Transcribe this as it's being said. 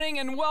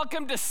morning and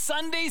welcome to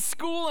Sunday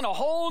School in a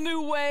whole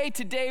new way.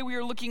 Today we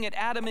are looking at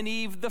Adam and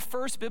Eve, the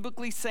first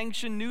biblically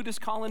sanctioned nudist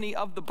colony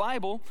of the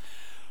Bible.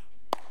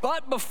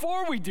 But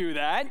before we do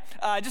that,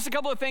 just a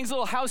couple of things, a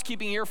little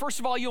housekeeping here. First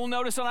of all, you'll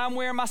notice that I'm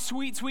wearing my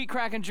sweet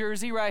Kraken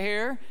jersey right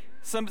here.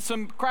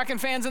 Some Kraken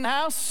fans in the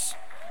house?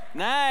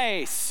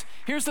 Nice.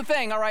 Here's the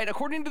thing, all right,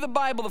 according to the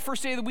Bible, the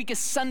first day of the week is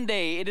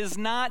Sunday. It is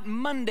not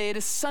Monday, it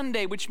is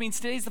Sunday, which means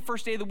today's the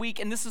first day of the week,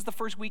 and this is the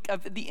first week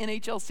of the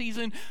NHL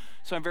season,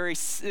 so I'm very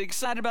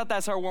excited about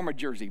that. So I wore my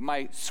jersey,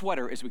 my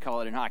sweater, as we call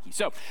it in hockey.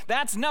 So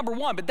that's number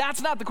one, but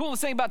that's not the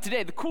coolest thing about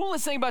today. The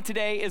coolest thing about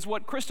today is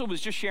what Crystal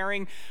was just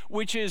sharing,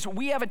 which is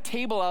we have a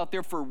table out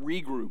there for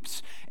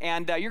regroups,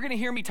 and you're going to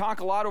hear me talk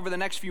a lot over the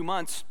next few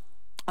months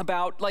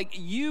about like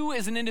you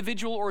as an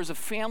individual or as a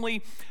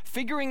family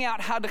figuring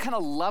out how to kind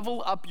of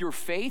level up your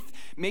faith,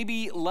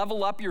 maybe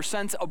level up your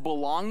sense of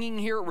belonging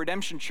here at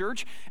Redemption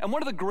Church. And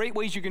one of the great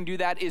ways you can do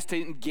that is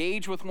to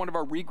engage with one of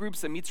our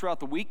regroups that meets throughout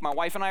the week. My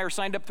wife and I are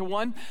signed up to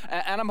one,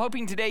 and I'm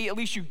hoping today at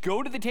least you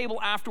go to the table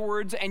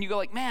afterwards and you go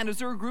like, man, is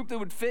there a group that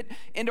would fit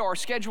into our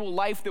schedule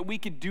life that we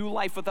could do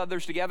life with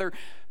others together?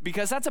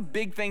 Because that's a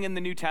big thing in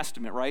the New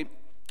Testament, right?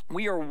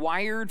 We are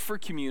wired for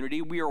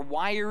community. We are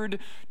wired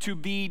to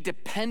be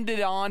depended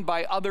on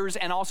by others,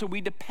 and also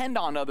we depend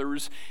on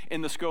others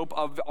in the scope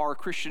of our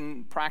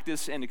Christian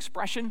practice and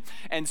expression.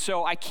 And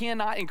so I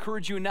cannot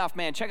encourage you enough,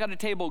 man, check out a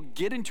table,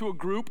 get into a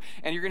group,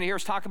 and you're going to hear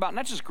us talk about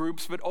not just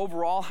groups, but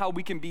overall how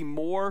we can be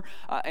more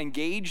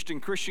engaged in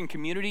Christian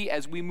community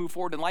as we move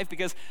forward in life.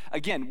 Because,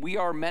 again, we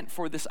are meant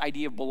for this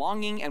idea of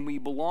belonging, and we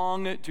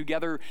belong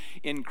together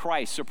in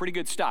Christ. So pretty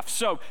good stuff.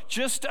 So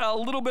just a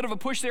little bit of a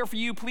push there for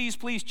you. Please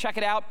check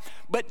it out.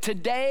 But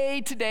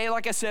today,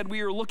 like I said,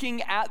 we are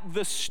looking at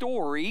the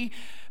story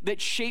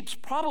that shapes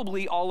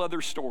probably all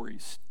other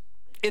stories.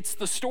 It's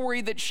the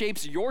story that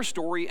shapes your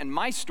story and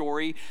my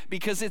story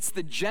because it's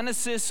the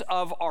genesis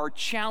of our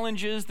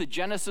challenges, the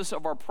genesis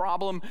of our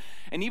problem,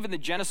 and even the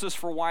genesis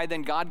for why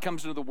then God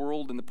comes into the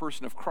world in the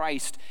person of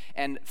Christ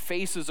and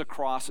faces a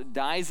cross,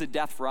 dies a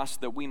death for us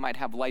that we might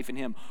have life in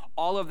him.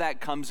 All of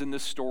that comes in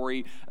this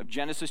story of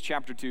Genesis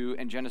chapter 2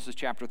 and Genesis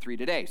chapter 3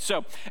 today.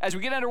 So as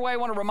we get underway, I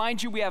want to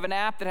remind you we have an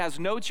app that has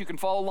notes. You can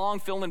follow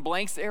along, fill in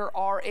blanks. There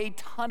are a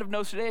ton of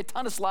notes today, a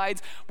ton of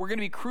slides. We're going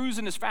to be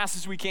cruising as fast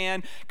as we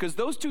can because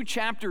those two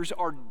chapters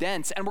are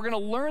dense, and we're going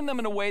to learn them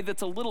in a way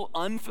that's a little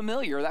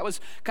unfamiliar. That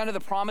was kind of the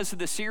promise of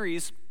the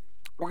series.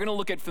 We're going to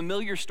look at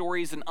familiar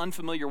stories in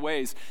unfamiliar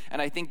ways,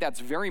 and I think that's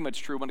very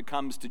much true when it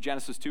comes to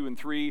Genesis 2 and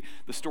 3,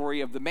 the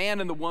story of the man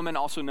and the woman,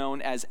 also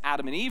known as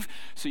Adam and Eve.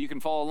 So you can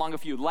follow along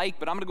if you'd like,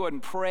 but I'm going to go ahead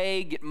and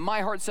pray, get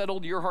my heart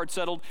settled, your heart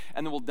settled,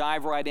 and then we'll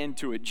dive right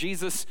into it.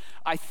 Jesus,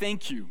 I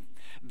thank you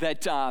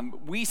that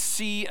we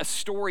see a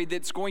story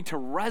that's going to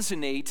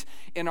resonate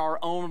in our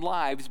own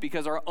lives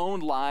because our own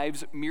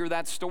lives mirror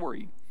that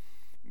story.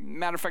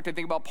 Matter of fact, I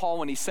think about Paul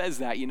when he says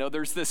that,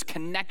 there's this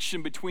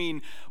connection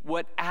between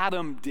what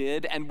Adam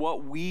did and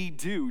what we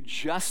do.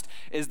 Just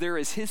as there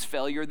is his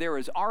failure, there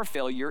is our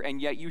failure, and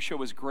yet you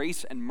show us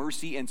grace and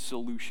mercy and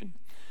solution.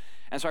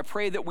 And so I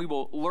pray that we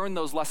will learn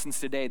those lessons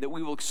today, that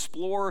we will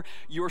explore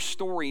your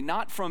story,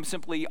 not from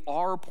simply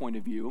our point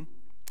of view,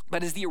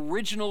 but as the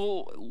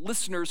original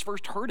listeners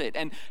first heard it,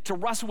 and to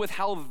wrestle with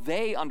how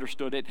they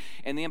understood it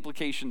and the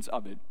implications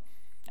of it.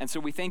 And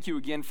so we thank you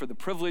again for the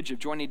privilege of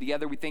joining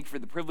together. We thank you for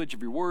the privilege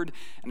of your word,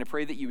 and I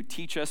pray that you would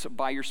teach us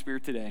by your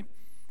Spirit today.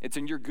 It's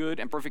in your good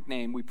and perfect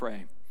name we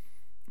pray.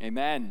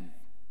 Amen.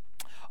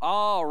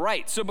 All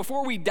right, so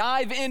before we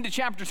dive into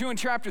chapter 2 and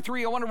chapter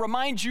 3, I want to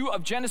remind you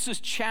of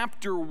Genesis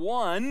chapter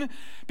 1,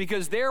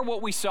 because there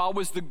what we saw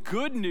was the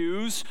good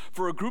news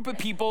for a group of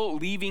people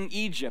leaving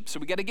Egypt. So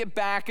we got to get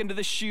back into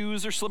the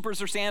shoes or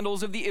slippers or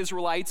sandals of the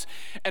Israelites,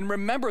 and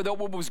remember that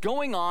what was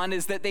going on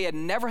is that they had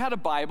never had a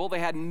Bible, they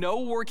had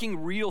no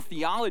working real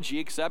theology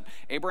except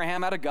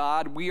Abraham had a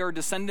God, we are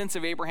descendants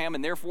of Abraham,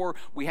 and therefore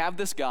we have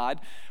this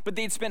God. But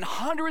they'd spent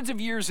hundreds of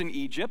years in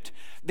Egypt.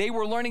 They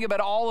were learning about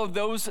all of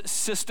those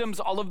systems,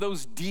 all of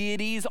those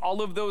deities,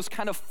 all of those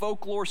kind of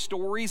folklore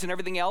stories and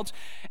everything else.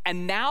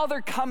 And now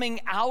they're coming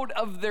out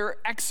of their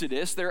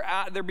exodus. They're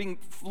being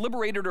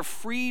liberated or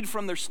freed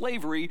from their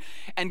slavery,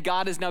 and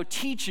God is now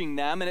teaching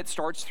them, and it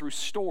starts through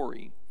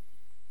story.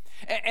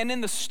 And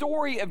in the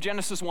story of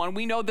Genesis 1,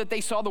 we know that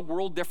they saw the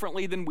world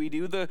differently than we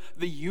do. The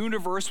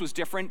universe was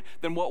different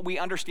than what we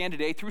understand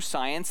today through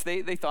science.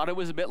 They thought it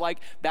was a bit like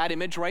that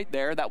image right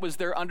there. That was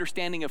their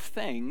understanding of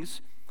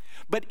things.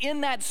 But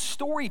in that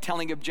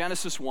storytelling of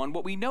Genesis 1,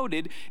 what we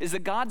noted is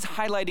that God's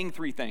highlighting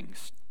three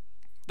things.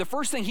 The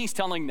first thing he's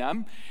telling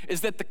them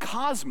is that the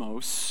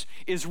cosmos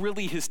is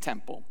really his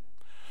temple.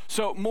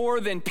 So more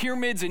than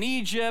pyramids in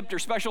Egypt or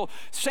special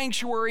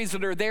sanctuaries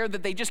that are there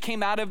that they just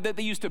came out of that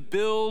they used to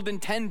build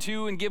and tend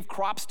to and give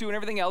crops to and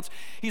everything else,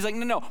 he's like,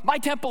 no, my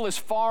temple is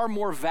far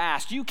more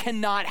vast. You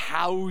cannot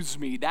house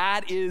me.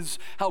 That is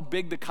how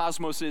big the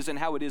cosmos is and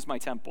how it is my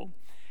temple.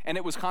 And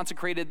it was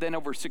consecrated then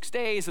over 6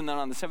 days, and then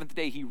on the seventh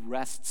day, he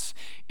rests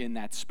in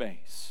that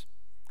space.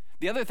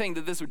 The other thing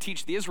that this would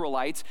teach the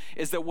Israelites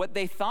is that what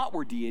they thought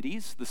were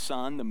deities, the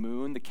sun, the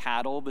moon, the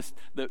cattle,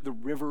 the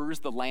rivers,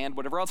 the land,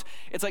 whatever else,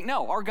 it's like,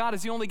 no, our God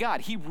is the only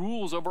God. He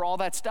rules over all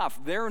that stuff.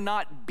 They're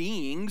not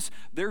beings.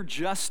 They're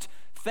just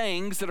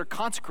things that are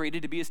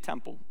consecrated to be his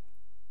temple.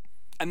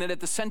 And then at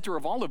the center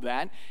of all of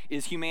that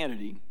is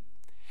humanity.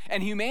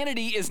 And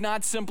humanity is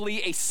not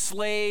simply a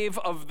slave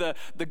of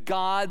the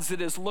gods that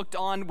is looked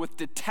on with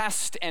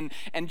detest and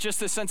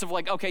just a sense of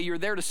like, okay, you're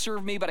there to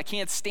serve me, but I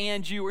can't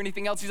stand you or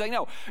anything else. He's like,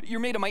 no,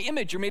 you're made in my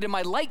image. You're made in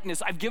my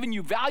likeness. I've given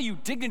you value,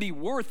 dignity,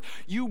 worth.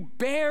 You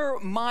bear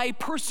my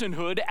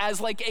personhood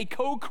as like a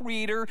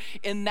co-creator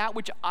in that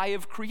which I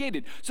have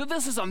created. So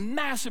this is a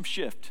massive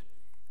shift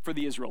for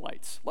the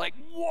Israelites. Like,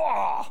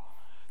 whoa!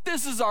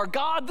 This is our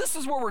God. This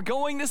is where we're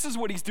going. This is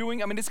what he's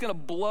doing. I mean, it's going to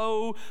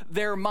blow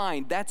their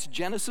mind. That's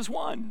Genesis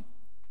 1.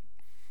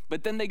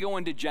 But then they go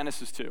into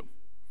Genesis 2.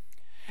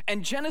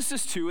 And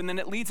Genesis 2, and then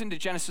it leads into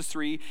Genesis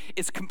 3,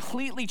 is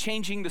completely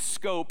changing the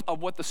scope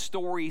of what the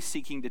story is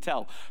seeking to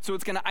tell. So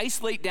it's going to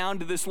isolate down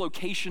to this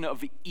location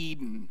of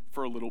Eden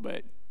for a little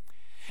bit.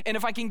 And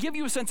if I can give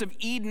you a sense of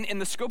Eden in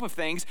the scope of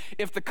things,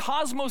 if the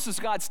cosmos is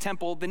God's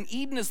temple, then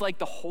Eden is like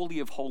the Holy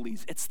of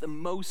Holies. It's the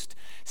most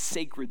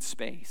sacred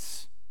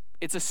space.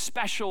 It's a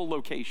special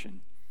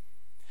location.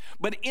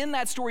 But in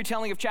that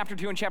storytelling of chapter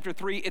 2 and chapter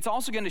 3, it's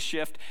also going to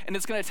shift, and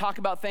it's going to talk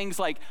about things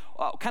like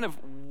kind of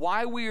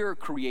why we are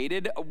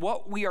created,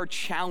 what we are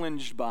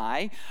challenged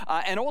by,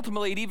 and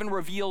ultimately it even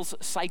reveals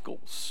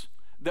cycles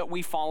that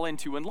we fall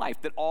into in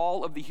life, that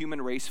all of the human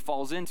race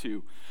falls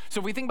into. So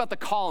if we think about the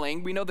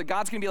calling, we know that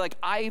God's going to be like,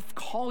 I've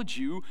called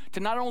you to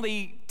not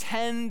only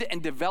tend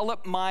and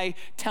develop my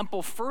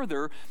temple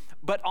further,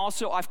 but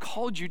also I've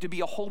called you to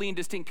be a holy and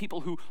distinct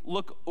people who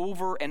look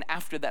over and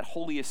after that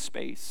holiest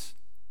space.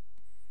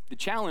 The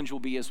challenge will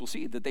be, as we'll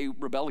see, that they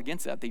rebel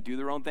against that. They do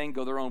their own thing,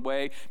 go their own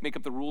way, make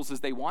up the rules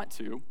as they want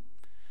to.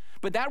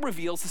 But that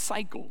reveals a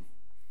cycle.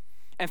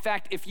 In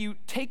fact, if you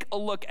take a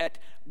look at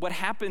what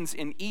happens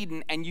in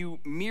Eden and you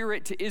mirror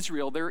it to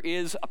Israel, there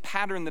is a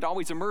pattern that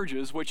always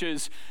emerges, which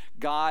is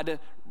God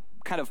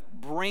kind of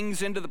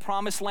brings into the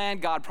promised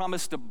land. God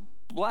promised to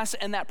bless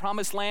in that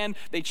promised land.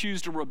 They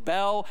choose to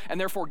rebel, and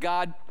therefore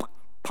God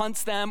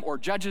punts them or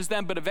judges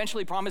them, but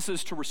eventually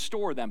promises to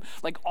restore them.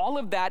 Like all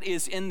of that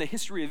is in the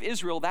history of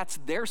Israel. That's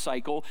their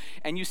cycle,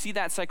 and you see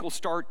that cycle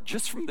start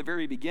just from the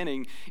very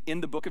beginning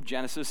in the book of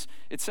Genesis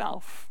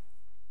itself.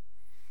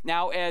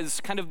 Now, as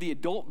kind of the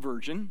adult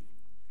version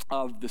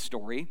of the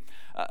story,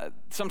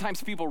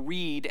 sometimes people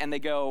read and they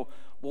go,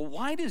 well,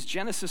 why does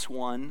Genesis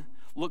 1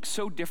 look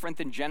so different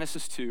than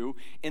Genesis 2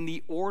 in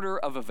the order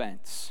of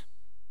events?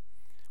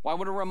 Well, I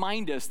want to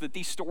remind us that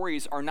these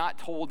stories are not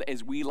told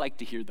as we like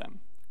to hear them.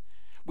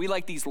 We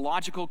like these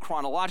logical,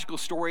 chronological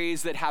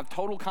stories that have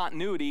total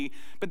continuity,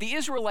 but the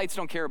Israelites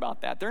don't care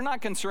about that. They're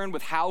not concerned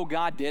with how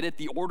God did it,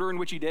 the order in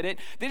which he did it.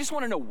 They just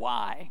want to know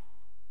why.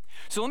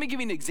 So let me give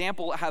you an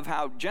example of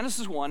how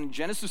Genesis 1 and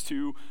Genesis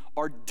 2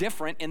 are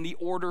different in the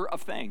order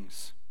of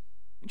things.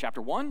 In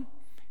chapter 1,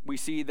 we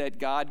see that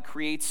God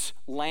creates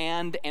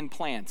land and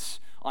plants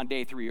on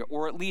day 3,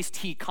 or at least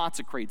he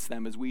consecrates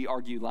them, as we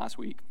argued last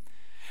week.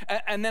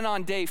 And then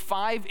on day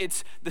 5,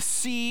 it's the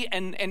sea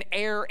and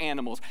air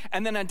animals.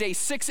 And then on day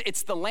 6,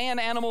 it's the land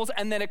animals,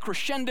 and then it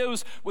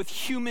crescendos with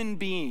human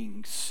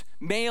beings,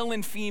 male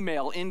and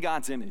female, in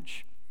God's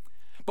image.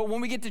 But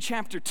when we get to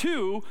chapter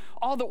 2,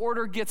 all the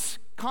order gets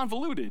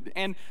convoluted.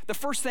 And the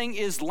first thing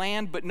is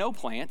land but no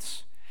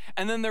plants.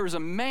 And then there's a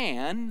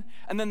man,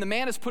 and then the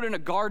man is put in a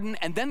garden,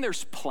 and then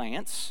there's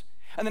plants.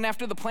 And then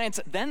after the plants,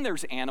 then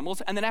there's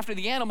animals. And then after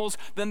the animals,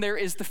 then there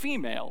is the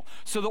female.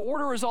 So the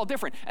order is all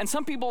different. And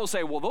some people will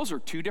say, well, those are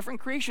 2 different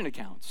creation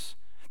accounts.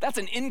 That's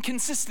an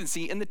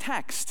inconsistency in the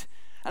text.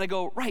 And I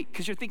go, right,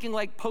 because you're thinking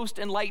like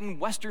post-enlightened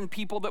Western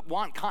people that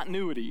want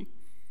continuity.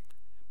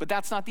 But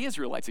that's not the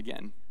Israelites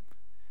again.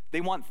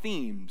 They want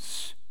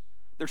themes.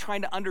 They're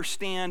trying to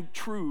understand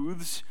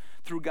truths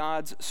through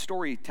God's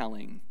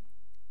storytelling.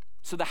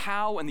 So the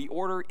how and the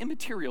order,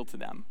 immaterial to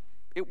them.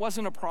 It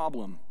wasn't a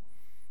problem.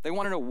 They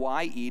want to know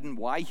why Eden,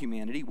 why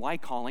humanity, why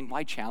calling,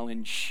 why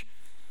challenge,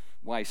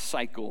 why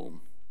cycle.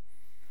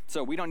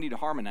 So we don't need to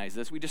harmonize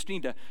this. We just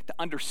need to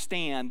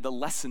understand the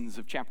lessons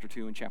of chapter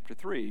 2 and chapter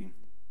 3.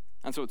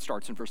 And so it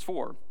starts in verse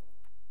 4.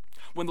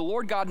 When the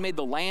Lord God made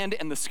the land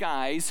and the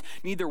skies,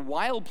 neither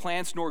wild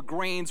plants nor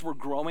grains were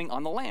growing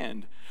on the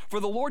land. For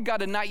the Lord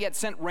God had not yet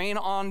sent rain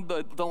on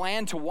the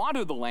land to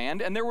water the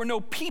land, and there were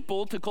no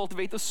people to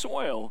cultivate the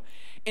soil.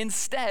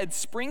 Instead,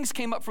 springs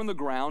came up from the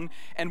ground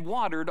and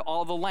watered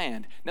all the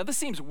land. Now, this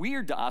seems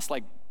weird to us.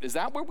 Like, is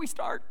that where we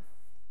start?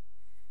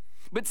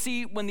 But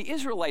see, when the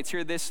Israelites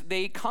hear this,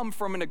 they come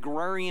from an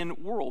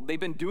agrarian world. They've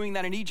been doing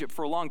that in Egypt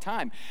for a long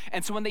time.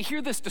 And so when they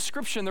hear this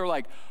description, they're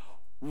like,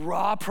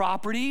 raw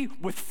property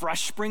with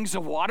fresh springs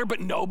of water, but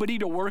nobody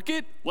to work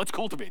it? Let's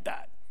cultivate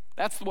that.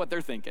 That's what they're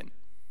thinking.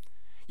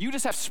 You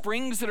just have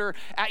springs that are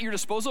at your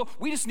disposal.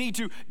 We just need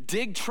to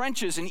dig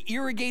trenches and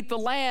irrigate the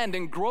land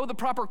and grow the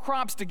proper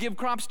crops to give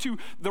crops to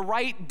the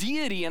right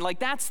deity. And like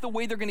that's the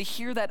way they're going to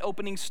hear that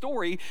opening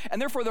story.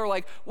 And therefore they're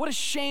like, what a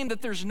shame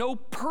that there's no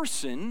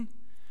person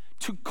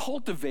to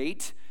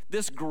cultivate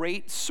this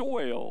great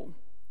soil.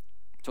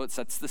 So it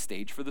sets the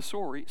stage for the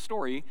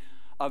story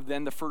of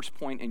then the first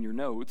point in your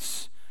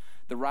notes,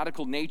 the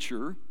radical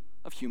nature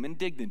of human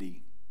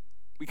dignity.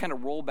 We kind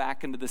of roll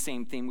back into the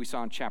same theme we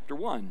saw in chapter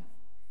 1,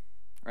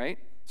 right?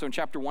 So in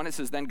chapter 1 it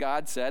says, then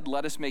God said,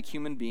 let us make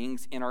human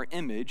beings in our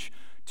image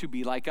to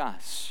be like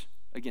us.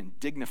 Again,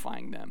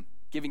 dignifying them,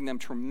 giving them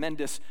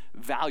tremendous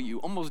value,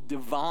 almost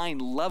divine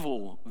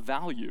level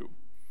value.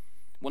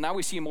 Well, now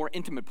we see a more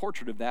intimate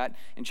portrait of that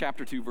in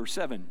chapter 2, verse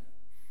 7.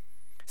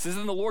 It says,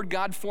 then the Lord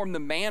God formed the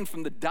man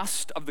from the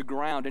dust of the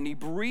ground, and he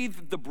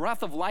breathed the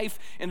breath of life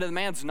into the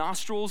man's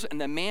nostrils,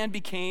 and the man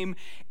became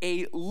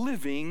a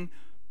living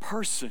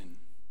person.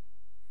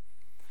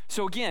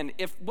 So again,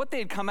 if what they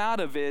had come out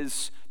of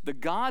is the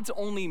gods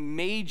only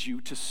made you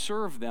to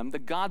serve them, the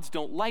gods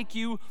don't like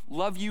you,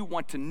 love you,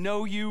 want to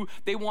know you,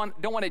 they don't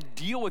want to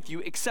deal with you,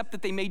 except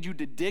that they made you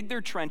to dig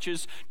their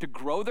trenches, to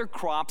grow their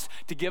crops,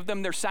 to give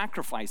them their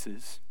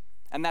sacrifices.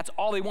 And that's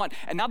all they want.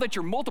 And now that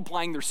you're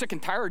multiplying, they're sick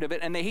and tired of it,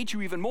 and they hate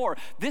you even more.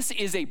 This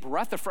is a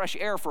breath of fresh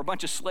air for a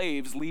bunch of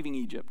slaves leaving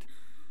Egypt.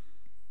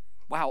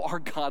 Wow, our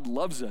God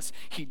loves us.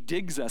 He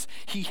digs us.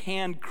 He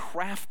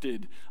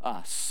handcrafted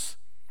us.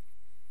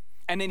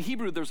 And in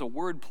Hebrew, there's a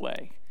word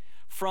play.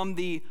 From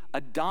the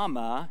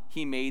Adama,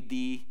 he made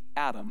the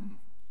Adam.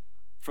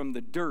 From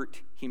the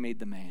dirt, he made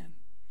the man.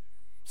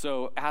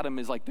 So Adam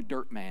is like the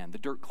dirt man, the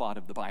dirt clod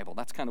of the Bible.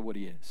 That's kind of what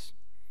he is,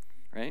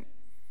 right?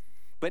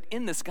 But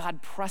in this,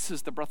 God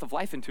presses the breath of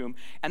life into him,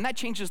 and that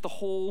changes the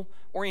whole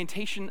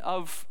orientation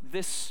of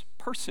this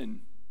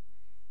person,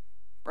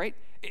 right?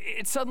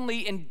 It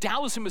suddenly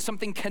endows him with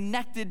something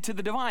connected to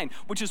the divine,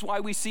 which is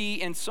why we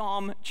see in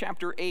Psalm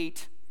chapter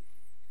 8,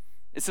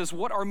 it says,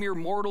 what are mere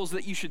mortals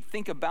that you should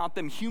think about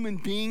them, human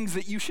beings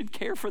that you should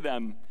care for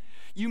them?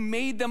 You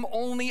made them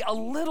only a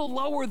little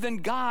lower than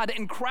God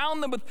and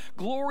crowned them with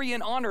glory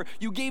and honor.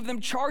 You gave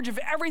them charge of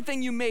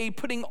everything you made,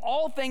 putting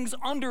all things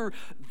under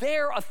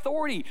their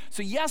authority.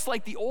 So yes,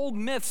 like the old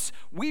myths,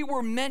 we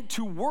were meant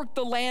to work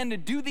the land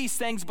and do these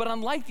things, but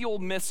unlike the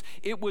old myths,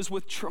 it was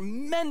with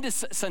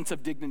tremendous sense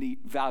of dignity,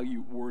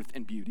 value, worth,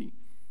 and beauty.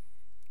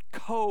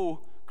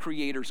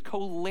 Co-creators,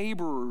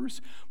 co-laborers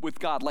with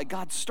God. Like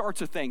God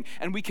starts a thing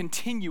and we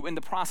continue in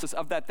the process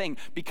of that thing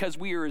because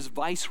we are his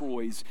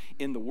viceroys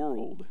in the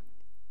world.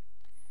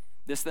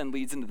 This then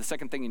leads into the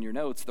second thing in your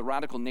notes, the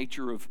radical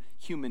nature of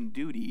human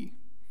duty.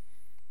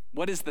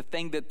 What is the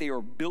thing that they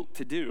are built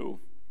to do?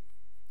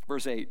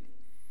 Verse 8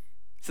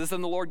 says,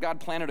 then the Lord God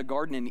planted a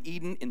garden in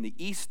Eden in the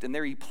east, and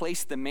there he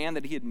placed the man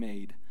that he had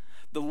made.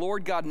 The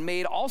Lord God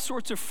made all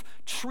sorts of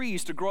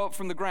trees to grow up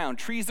from the ground,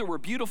 trees that were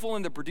beautiful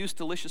and that produced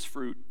delicious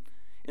fruit.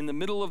 In the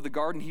middle of the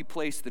garden, he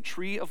placed the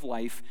tree of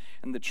life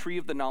and the tree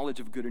of the knowledge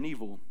of good and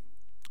evil.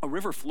 A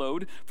river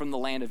flowed from the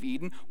land of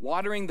Eden,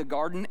 watering the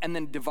garden and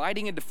then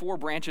dividing into 4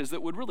 branches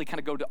that would really kind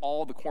of go to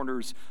all the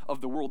corners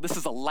of the world. This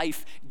is a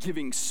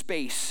life-giving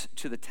space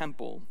to the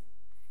temple.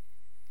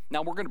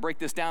 Now, we're going to break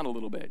this down a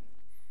little bit.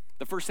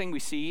 The first thing we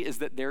see is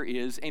that there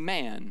is a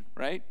man,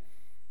 right?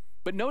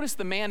 But notice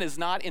the man is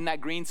not in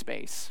that green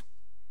space.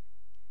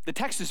 The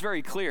text is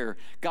very clear.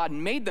 God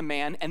made the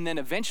man and then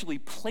eventually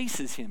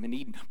places him in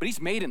Eden, but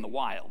he's made in the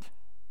wild.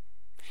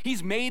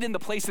 He's made in the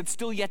place that's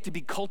still yet to be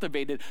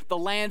cultivated, the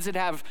lands that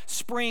have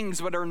springs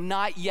but are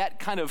not yet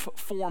kind of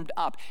formed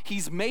up.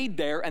 He's made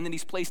there, and then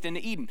he's placed into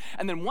Eden.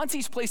 And then once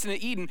he's placed into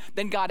Eden,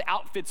 then God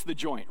outfits the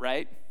joint,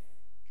 right?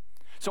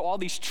 So all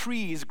these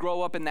trees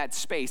grow up in that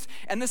space.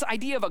 And this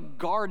idea of a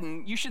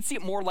garden, you should see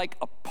it more like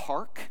a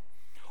park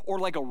or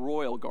like a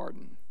royal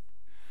garden.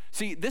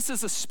 See, this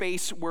is a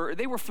space where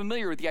they were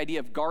familiar with the idea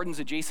of gardens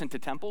adjacent to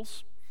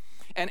temples.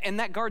 And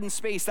that garden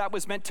space, that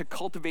was meant to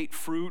cultivate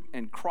fruit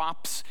and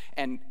crops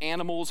and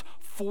animals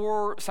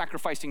for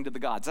sacrificing to the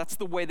gods. That's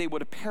the way they would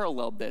have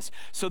paralleled this.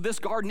 So this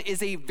garden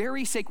is a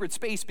very sacred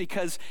space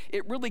because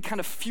it really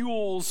kind of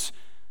fuels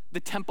the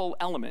temple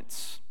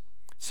elements.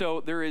 So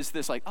there is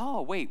this like,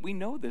 oh, wait, we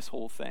know this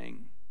whole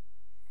thing.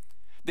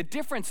 The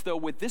difference, though,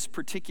 with this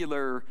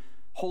particular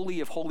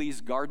Holy of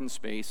Holies garden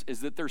space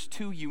is that there's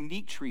 2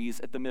 unique trees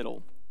at the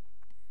middle.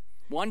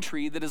 One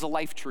tree that is a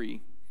life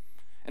tree,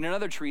 and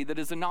another tree that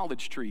is a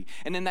knowledge tree.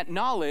 And in that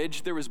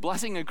knowledge, there is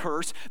blessing and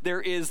curse.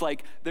 There's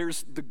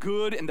the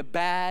good and the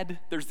bad.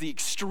 There's the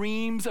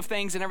extremes of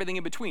things and everything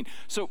in between.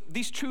 So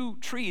these 2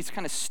 trees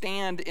kind of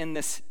stand in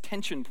this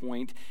tension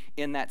point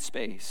in that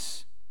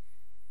space.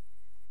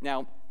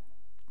 Now,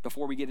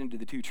 before we get into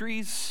the 2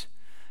 trees,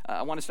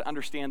 I want us to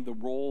understand the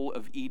role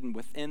of Eden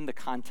within the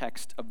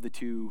context of the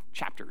 2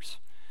 chapters,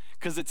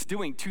 because it's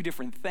doing 2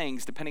 different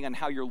things depending on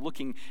how you're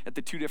looking at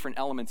the 2 different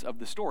elements of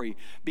the story,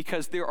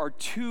 because there are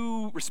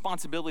 2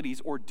 responsibilities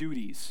or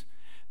duties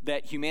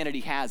that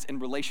humanity has in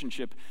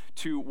relationship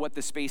to what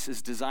the space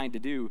is designed to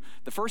do.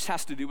 The first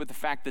has to do with the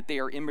fact that they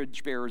are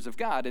image bearers of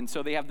God, and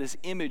so they have this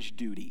image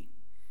duty.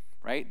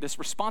 right? This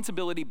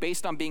responsibility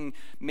based on being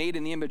made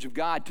in the image of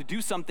God to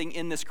do something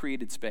in this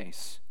created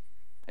space.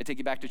 I take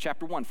you back to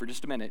chapter 1 for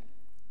just a minute.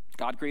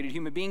 God created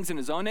human beings in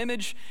his own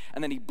image,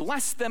 and then he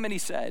blessed them and he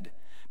said,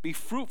 be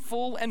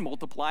fruitful and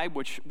multiply,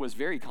 which was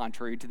very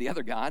contrary to the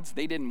other gods.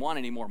 They didn't want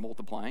any more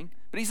multiplying.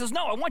 But he says,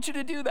 no, I want you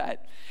to do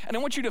that. And I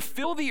want you to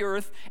fill the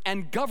earth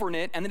and govern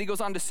it. And then he goes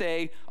on to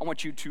say, I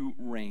want you to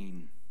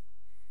reign.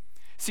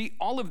 See,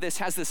 all of this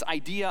has this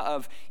idea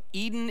of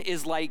Eden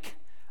is like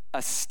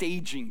a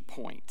staging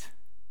point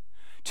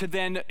to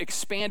then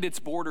expand its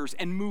borders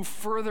and move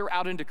further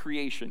out into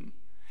creation,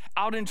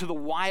 out into the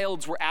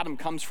wilds where Adam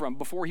comes from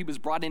before he was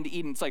brought into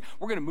Eden. It's like,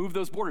 we're going to move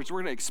those borders. We're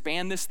going to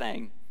expand this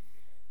thing.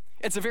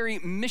 It's a very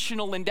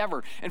missional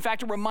endeavor. In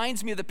fact, it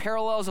reminds me of the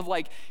parallels of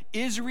like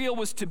Israel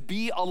was to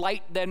be a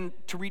light then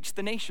to reach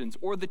the nations,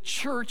 or the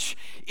church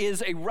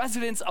is a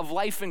residence of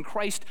life in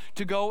Christ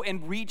to go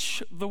and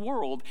reach the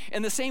world.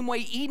 In the same way,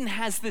 Eden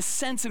has this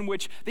sense in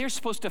which they're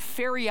supposed to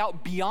ferry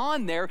out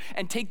beyond there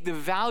and take the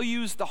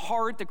values, the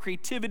heart, the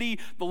creativity,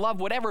 the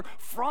love, whatever,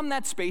 from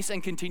that space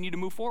and continue to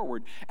move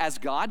forward. As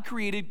God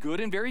created good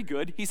and very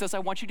good, he says, I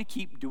want you to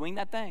keep doing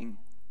that thing.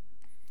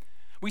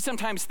 We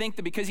sometimes think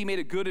that because he made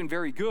it good and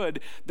very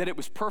good, that it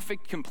was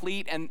perfect,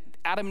 complete, and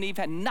Adam and Eve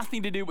had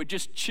nothing to do but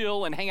just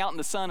chill and hang out in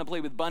the sun and play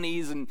with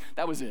bunnies, and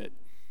that was it.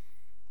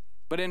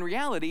 But in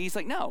reality, he's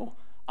like, no,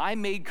 I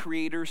made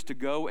creators to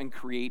go and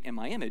create in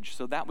my image,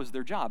 so that was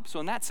their job. So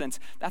in that sense,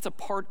 that's a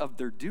part of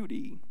their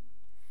duty.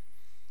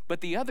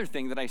 But the other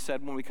thing that I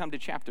said when we come to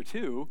chapter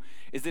 2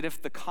 is that if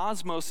the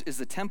cosmos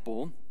is a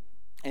temple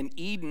and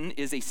Eden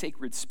is a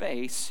sacred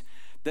space,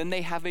 then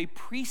they have a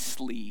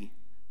priestly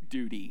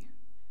duty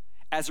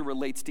as it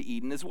relates to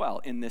Eden as well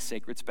in this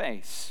sacred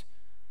space.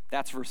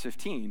 That's verse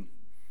 15.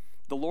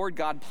 The Lord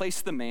God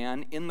placed the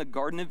man in the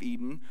Garden of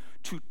Eden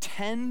to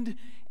tend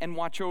and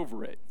watch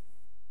over it.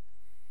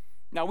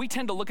 Now we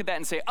tend to look at that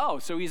and say, oh,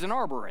 so he's an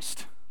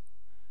arborist.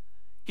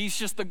 He's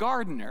just the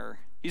gardener.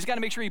 He's got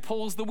to make sure he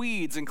pulls the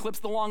weeds and clips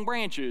the long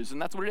branches, and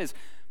that's what it is.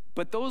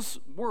 But those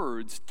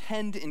words,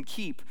 tend and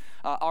keep,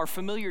 are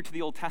familiar to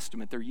the Old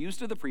Testament. They're used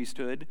to the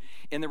priesthood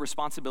in their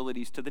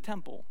responsibilities to the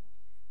temple.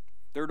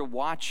 They're to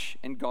watch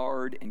and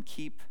guard and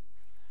keep.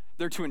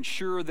 They're to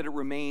ensure that it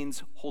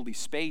remains holy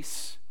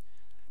space,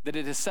 that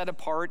it is set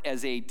apart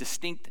as a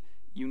distinct,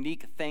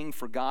 unique thing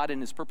for God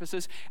and his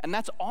purposes. And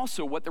that's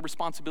also what the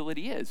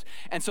responsibility is.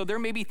 And so there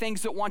may be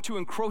things that want to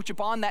encroach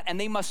upon that, and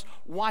they must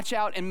watch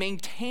out and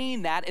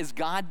maintain that as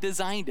God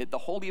designed it, the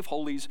Holy of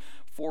Holies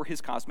for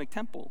his cosmic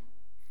temple.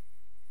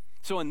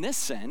 So in this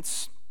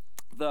sense,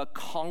 the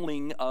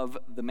calling of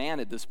the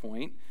man at this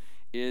point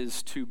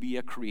is to be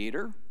a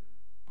creator,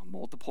 a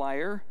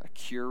multiplier, a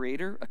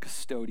curator, a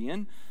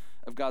custodian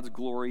of God's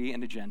glory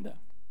and agenda.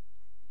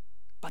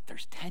 But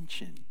there's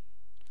tension.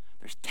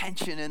 There's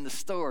tension in the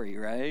story,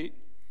 right?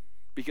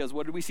 Because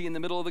what did we see in the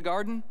middle of the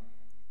garden?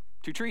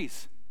 2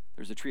 trees.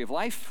 There's a tree of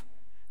life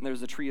and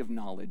there's a tree of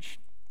knowledge.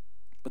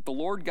 But the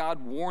Lord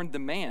God warned the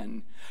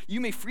man,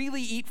 you may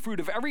freely eat fruit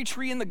of every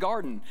tree in the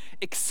garden,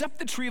 except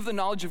the tree of the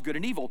knowledge of good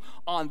and evil.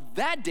 On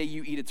that day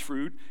you eat its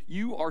fruit,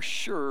 you are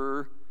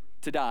sure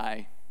to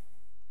die.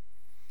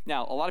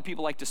 Now, a lot of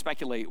people like to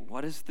speculate,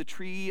 what is the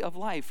tree of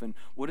life and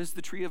what is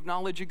the tree of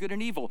knowledge of good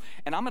and evil?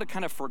 And I'm going to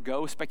kind of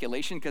forego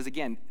speculation because,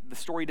 again, the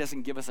story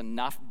doesn't give us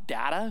enough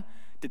data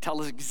to tell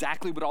us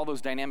exactly what all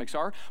those dynamics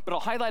are. But I'll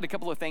highlight a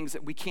couple of things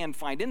that we can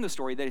find in the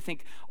story that I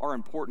think are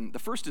important. The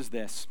first is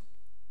this.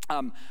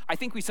 I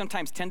think we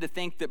sometimes tend to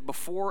think that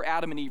before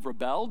Adam and Eve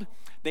rebelled,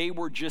 they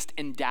were just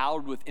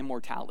endowed with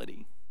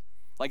immortality.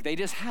 Like they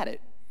just had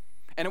it.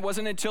 And it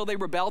wasn't until they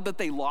rebelled that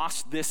they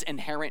lost this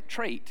inherent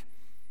trait.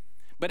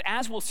 But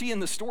as we'll see in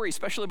the story,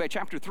 especially by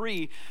chapter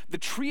 3, the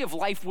tree of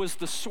life was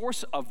the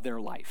source of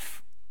their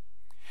life.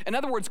 In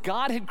other words,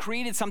 God had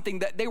created something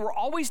that they were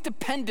always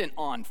dependent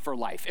on for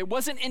life. It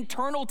wasn't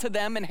internal to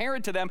them,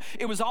 inherent to them.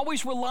 It was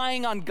always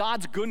relying on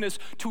God's goodness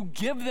to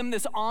give them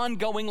this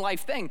ongoing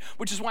life thing,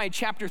 which is why in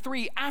chapter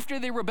 3, after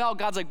they rebel,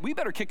 God's like, we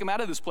better kick them out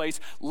of this place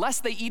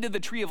lest they eat of the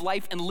tree of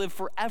life and live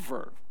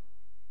forever.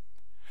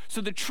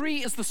 So the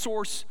tree is the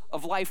source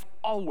of life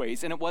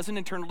always, and it wasn't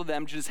internal to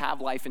them to just have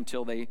life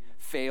until they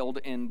failed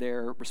in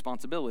their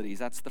responsibilities.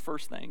 That's the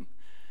first thing.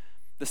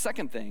 The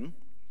second thing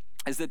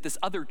is that this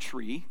other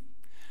tree,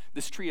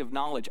 this tree of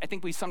knowledge, I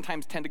think we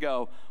sometimes tend to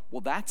go,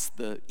 well, that's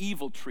the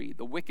evil tree,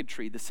 the wicked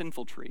tree, the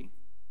sinful tree.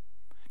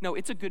 No,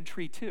 it's a good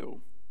tree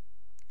too.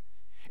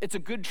 It's a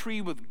good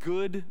tree with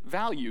good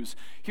values.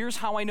 Here's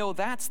how I know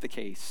that's the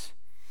case.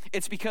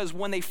 It's because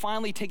when they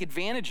finally take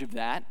advantage of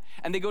that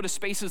and they go to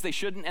spaces they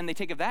shouldn't and they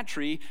take of that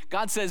tree,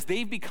 God says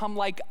they've become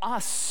like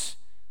us,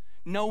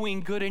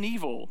 knowing good and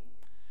evil.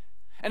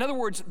 In other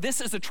words,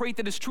 this is a trait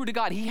that is true to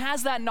God. He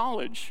has that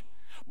knowledge.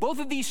 Both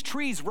of these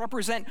trees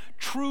represent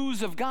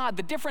truths of God.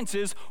 The difference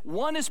is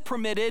one is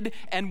permitted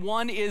and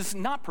one is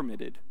not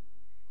permitted.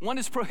 One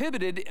is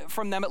prohibited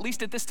from them, at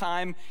least at this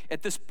time,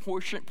 at this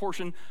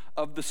portion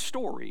of the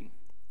story.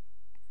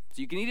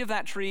 So you can eat of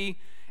that tree,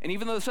 and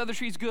even though this other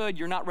tree is good,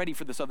 you're not ready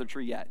for this other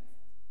tree yet.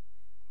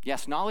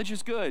 Yes, knowledge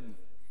is good.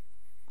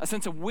 A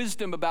sense of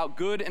wisdom about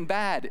good and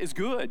bad is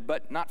good,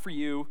 but not for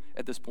you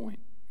at this point.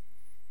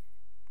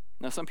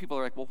 Now, some people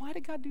are like, well, why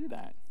did God do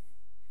that?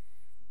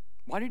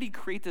 Why did he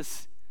create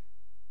this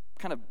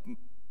kind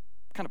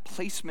of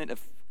placement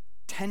of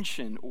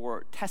tension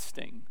or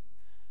testing?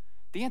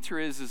 The answer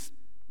is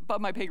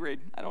above my pay grade.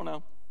 I don't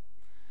know,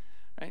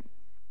 right?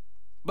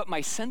 But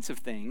my sense of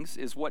things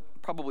is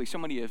what probably so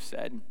many have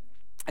said.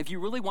 If you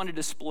really want to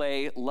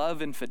display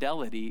love and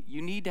fidelity,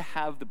 you need to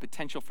have the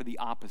potential for the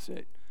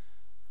opposite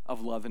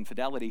of love and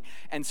fidelity.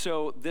 And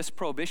so this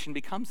prohibition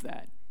becomes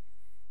that.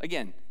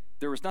 Again,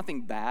 there was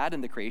nothing bad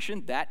in the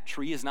creation. That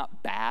tree is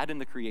not bad in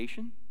the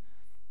creation.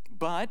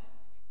 But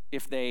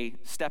if they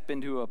step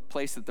into a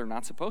place that they're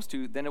not supposed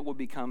to, then it will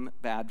become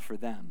bad for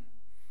them.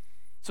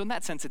 So in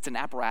that sense, it's an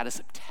apparatus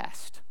of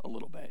test a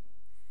little bit.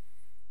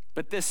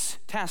 But this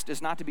test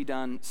is not to be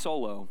done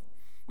solo.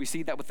 We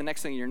see that with the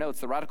next thing in your notes,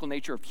 the radical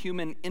nature of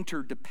human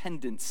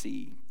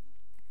interdependency.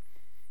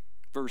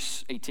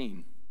 Verse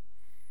 18.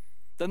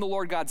 Then the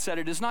Lord God said,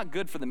 "It is not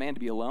good for the man to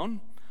be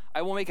alone.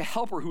 I will make a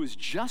helper who is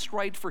just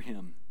right for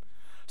him."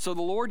 So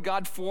the Lord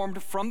God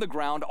formed from the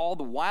ground all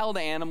the wild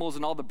animals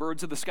and all the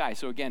birds of the sky.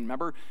 So again,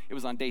 remember, it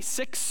was on day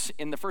 6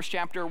 in the first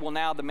chapter. Well,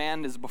 now the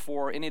man is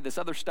before any of this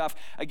other stuff.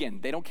 Again,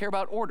 they don't care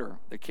about order.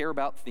 They care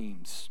about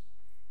themes.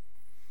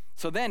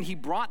 So then he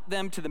brought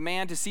them to the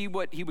man to see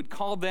what he would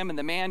call them, and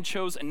the man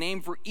chose a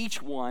name for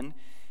each one.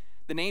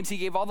 The names he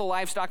gave all the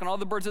livestock and all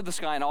the birds of the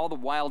sky and all the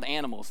wild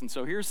animals. And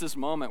so here's this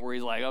moment where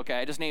he's like, okay,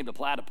 I just named a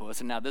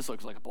platypus, and now this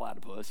looks like a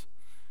platypus,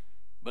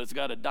 but it's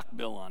got a duck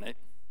bill on it.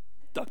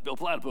 Duck-bill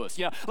platypus,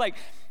 like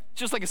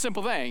just like a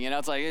simple thing,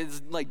 it's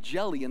like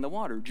jelly in the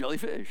water,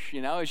 jellyfish,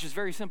 it's just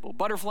very simple.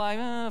 Butterfly,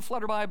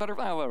 flutterby,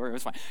 butterfly, whatever,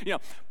 it's fine,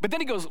 But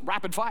then he goes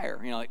rapid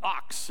fire, like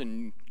ox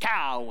and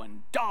cow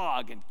and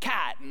dog and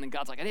cat, and then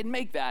God's like, I didn't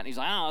make that, and he's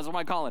like, oh, that's what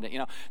I'm calling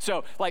it,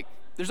 So like,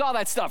 there's all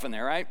that stuff in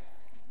there, right?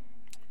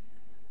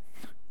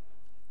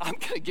 I'm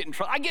gonna get in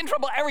trouble. I get in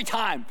trouble every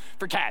time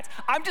for cats.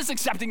 I'm just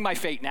accepting my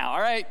fate now, all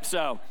right?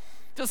 So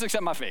just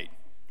accept my fate.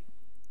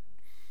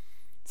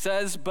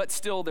 Says, but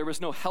still there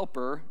was no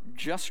helper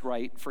just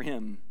right for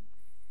him.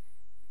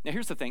 Now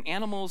here's the thing,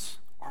 animals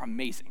are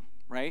amazing,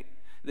 right?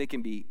 They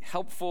can be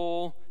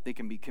helpful, they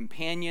can be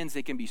companions,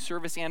 they can be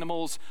service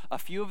animals, a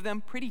few of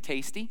them pretty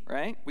tasty,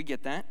 right? We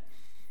get that.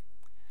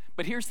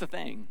 But here's the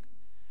thing,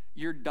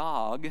 your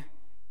dog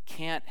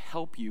can't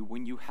help you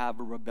when you have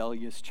a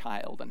rebellious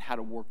child and how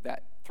to work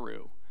that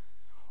through.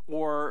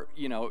 Or,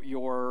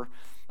 your,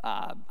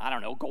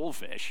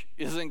 goldfish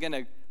isn't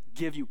gonna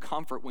give you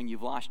comfort when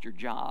you've lost your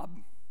job.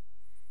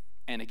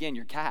 And again,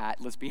 your cat,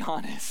 let's be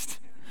honest.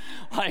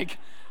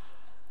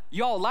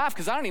 Y'all laugh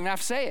because I don't even have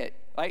to say it.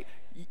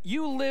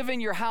 You live in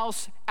your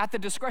house at the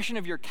discretion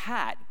of your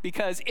cat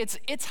because it's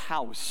its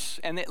house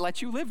and it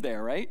lets you live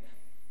there, right?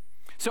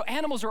 So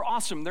animals are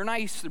awesome. They're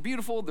nice, they're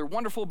beautiful, they're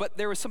wonderful, but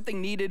there is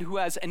something needed who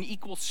has an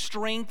equal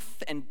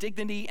strength and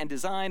dignity and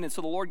design. And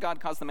so the Lord God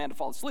caused the man to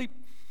fall asleep.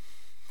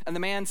 And the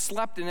man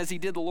slept, and as he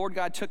did, the Lord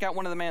God took out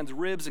one of the man's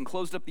ribs and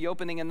closed up the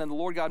opening, and then the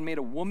Lord God made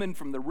a woman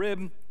from the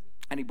rib,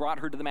 and he brought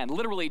her to the man.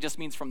 Literally, it just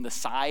means from the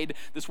side.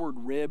 This word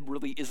rib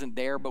really isn't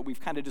there, but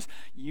we've kind of just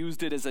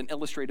used it as an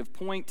illustrative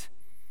point.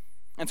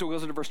 And so it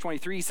goes into verse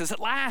 23. He says, at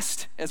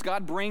last, as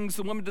God brings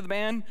the woman to the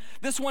man,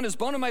 this one is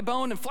bone of my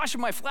bone and flesh of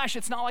my flesh.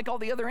 It's not like all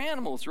the other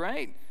animals,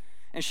 right?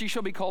 And she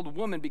shall be called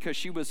woman because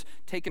she was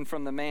taken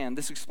from the man.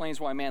 This explains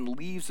why a man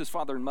leaves his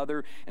father and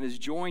mother and is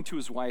joined to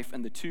his wife,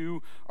 and the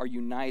two are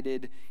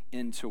united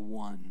into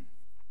one.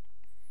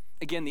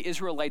 Again, the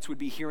Israelites would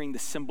be hearing the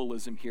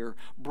symbolism here,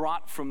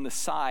 brought from the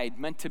side,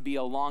 meant to be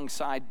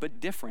alongside,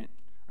 but different,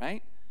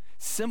 right?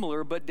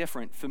 Similar, but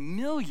different.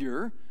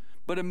 Familiar,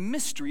 but a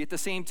mystery at the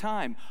same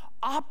time.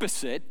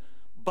 Opposite,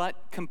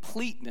 but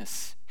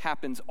completeness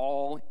happens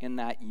all in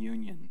that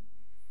union.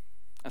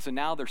 And so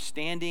now they're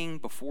standing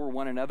before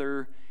one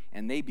another,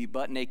 and they be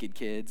butt naked,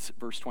 kids,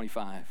 verse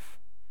 25.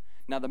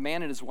 Now the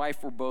man and his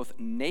wife were both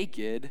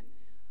naked,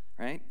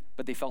 right?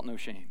 But they felt no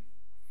shame.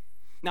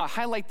 Now I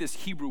highlight this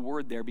Hebrew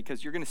word there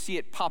because you're going to see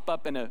it pop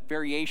up in a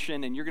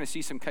variation, and you're going to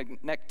see some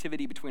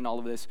connectivity between all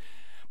of this.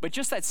 But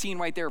just that scene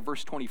right there,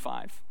 verse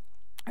 25.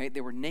 Right?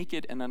 They were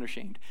naked and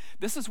unashamed.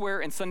 This is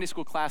where in Sunday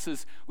school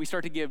classes we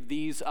start to give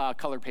these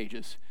color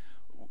pages.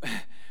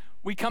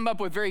 We come up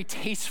with very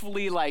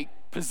tastefully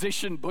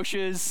positioned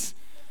bushes,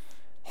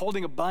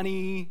 holding a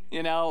bunny,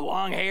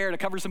 long hair to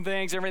cover some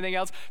things, everything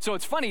else. So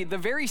it's funny, the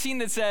very scene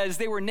that says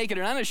they were naked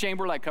and unashamed,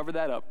 we're like, cover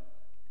that up,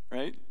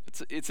 right?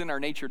 It's in our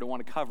nature to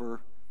want to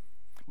cover.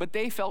 But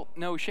they felt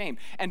no shame.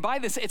 And by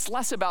this, it's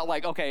less about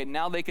okay,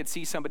 now they could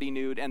see somebody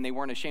nude and they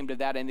weren't ashamed of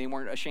that and they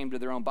weren't ashamed of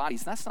their own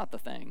bodies. That's not the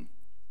thing.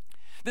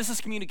 This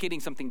is communicating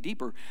something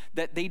deeper,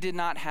 that they did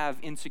not have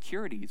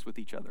insecurities with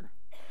each other.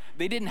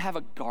 They didn't have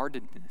a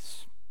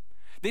guardedness.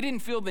 They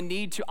didn't feel the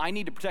need to, I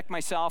need to protect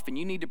myself and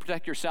you need to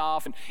protect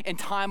yourself, and in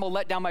time I'll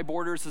let down my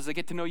borders as I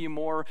get to know you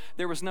more.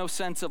 There was no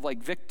sense of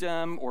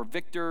victim or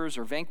victors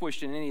or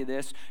vanquished in any of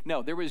this.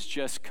 No, there was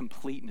just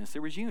completeness.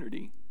 There was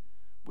unity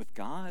with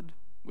God,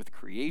 with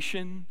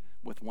creation,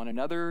 with one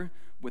another,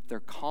 with their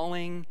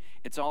calling.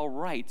 It's all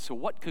right. So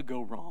what could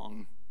go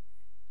wrong?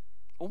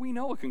 Well, we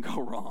know it can go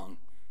wrong.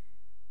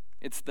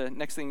 It's the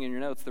next thing in your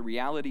notes, the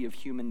reality of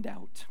human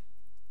doubt.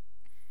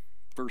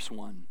 Verse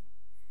 1.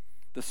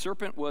 The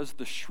serpent was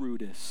the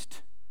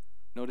shrewdest.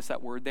 Notice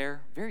that word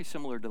there? Very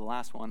similar to the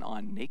last one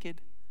on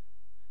naked.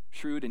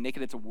 Shrewd and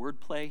naked, it's a word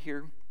play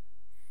here.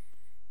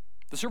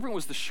 The serpent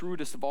was the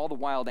shrewdest of all the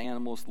wild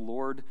animals the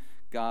Lord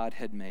God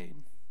had made.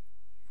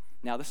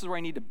 Now, this is where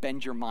I need to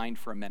bend your mind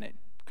for a minute,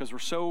 because we're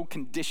so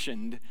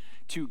conditioned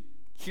to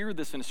hear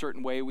this in a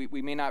certain way,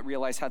 we may not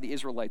realize how the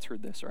Israelites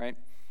heard this, right?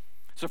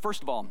 So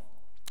first of all,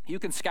 you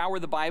can scour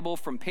the Bible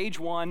from page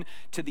 1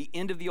 to the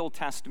end of the Old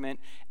Testament,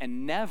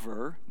 and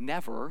never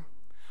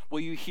will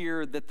you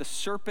hear that the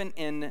serpent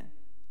in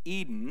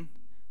Eden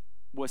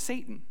was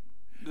Satan.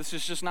 This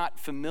is just not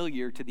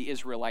familiar to the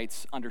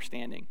Israelites'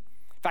 understanding.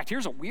 In fact,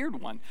 here's a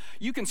weird one.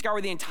 You can scour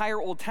the entire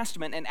Old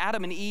Testament, and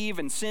Adam and Eve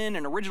and sin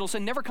and original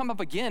sin never come up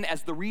again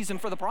as the reason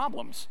for the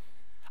problems.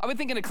 I would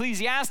think in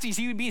Ecclesiastes,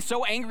 he would be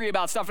so angry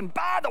about stuff, and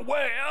by the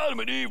way, Adam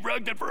and Eve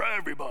wrecked it for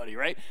everybody,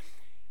 right?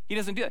 He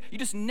doesn't do that. You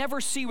just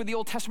never see where the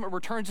Old Testament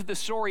returns to this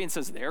story and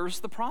says, there's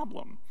the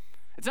problem.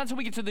 It's not until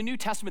we get to the New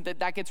Testament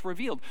that gets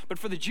revealed. But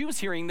for the Jews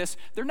hearing this,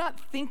 they're not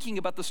thinking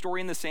about the story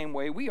in the same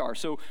way we are.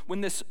 So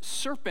when this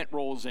serpent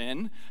rolls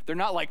in, they're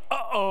not like,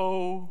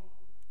 uh-oh,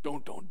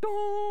 don't.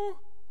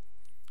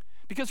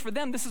 Because for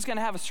them, this is going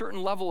to have a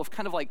certain level of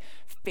kind of like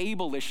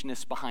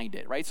fableishness behind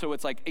it, right? So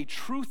it's like a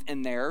truth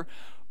in there,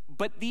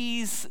 but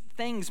these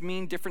things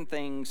mean different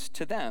things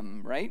to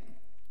them, right?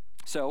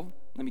 So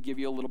let me give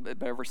you a little bit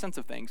better of a sense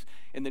of things.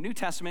 In the New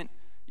Testament,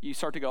 you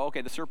start to go,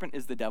 okay, the serpent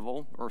is the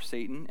devil or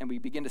Satan, and we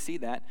begin to see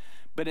that.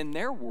 But in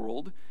their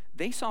world,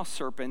 they saw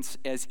serpents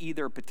as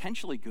either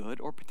potentially good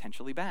or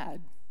potentially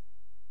bad.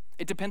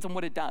 It depends on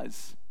what it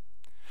does.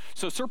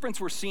 So serpents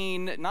were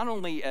seen not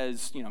only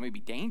as, maybe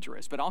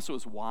dangerous, but also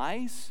as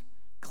wise,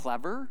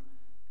 clever,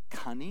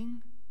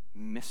 cunning,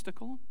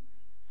 mystical.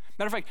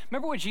 Matter of fact,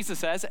 remember what Jesus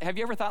says? Have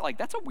you ever thought, like,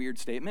 that's a weird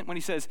statement when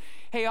he says,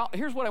 hey,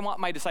 here's what I want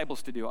my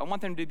disciples to do. I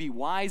want them to be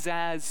wise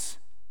as...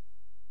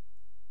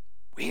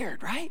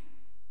 Weird, right?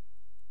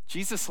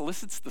 Jesus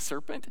solicits the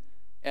serpent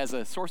as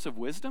a source of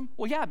wisdom?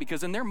 Well, yeah,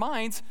 because in their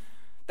minds,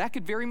 that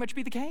could very much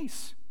be the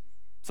case.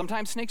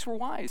 Sometimes snakes were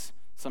wise.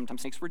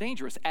 Sometimes snakes were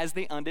dangerous, as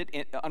they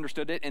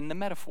understood it in the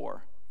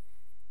metaphor.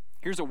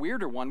 Here's a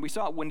weirder one. We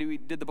saw it when we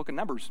did the book of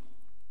Numbers.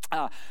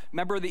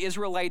 Remember the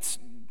Israelites,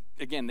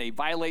 again, they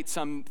violate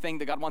something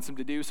that God wants them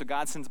to do, so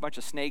God sends a bunch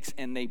of snakes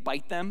and they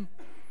bite them.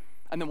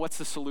 And then what's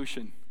the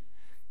solution?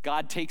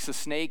 God takes a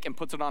snake and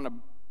puts it on a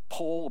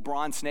pole, a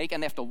bronze snake,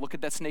 and they have to look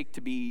at that snake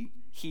to be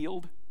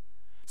healed.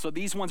 So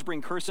these ones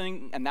bring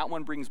cursing, and that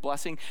one brings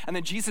blessing. And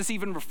then Jesus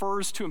even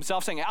refers to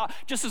himself saying,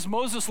 just as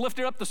Moses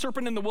lifted up the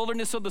serpent in the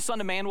wilderness, so the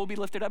Son of Man will be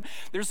lifted up.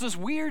 There's this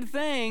weird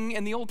thing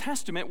in the Old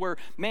Testament where,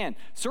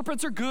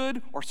 serpents are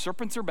good or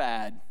serpents are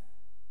bad.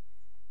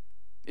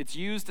 It's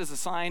used as a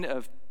sign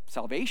of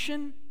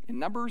salvation in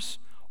Numbers,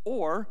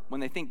 or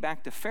when they think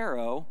back to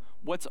Pharaoh,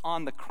 what's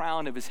on the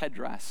crown of his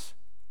headdress?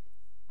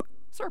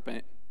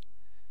 Serpent.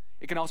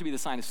 It can also be the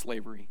sign of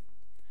slavery.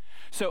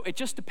 So it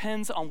just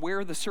depends on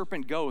where the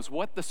serpent goes,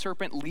 what the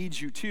serpent leads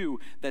you to,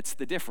 that's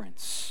the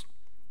difference.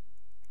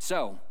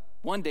 So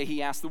one day he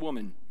asked the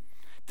woman,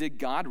 did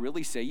God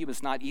really say you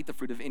must not eat the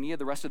fruit of any of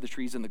the rest of the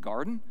trees in the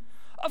garden?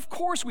 Of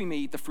course we may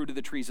eat the fruit of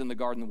the trees in the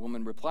garden, the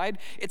woman replied.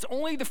 It's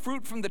only the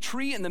fruit from the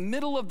tree in the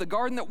middle of the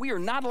garden that we are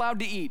not allowed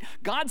to eat.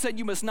 God said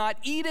you must not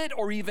eat it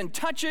or even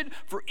touch it,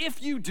 for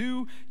if you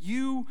do,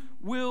 you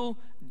will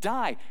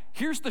die.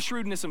 Here's the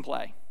shrewdness in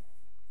play.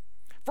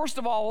 First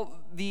of all,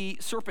 the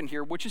serpent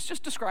here, which is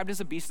just described as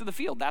a beast of the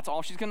field. That's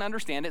all she's going to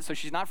understand it, so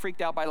she's not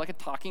freaked out by like a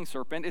talking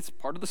serpent. It's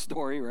part of the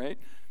story, right?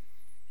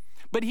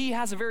 But he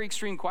has a very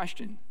extreme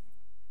question.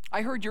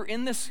 I heard you're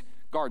in this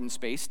garden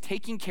space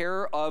taking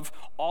care of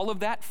all of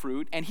that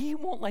fruit, and he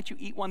won't let you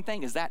eat one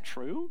thing. Is that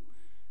true?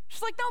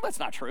 She's like, no, that's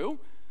not true.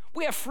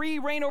 We have free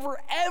reign over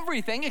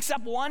everything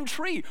except one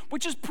tree,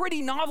 which is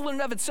pretty novel in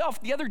and of itself.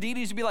 The other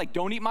deities would be like,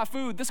 don't eat my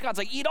food. This God's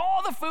like, eat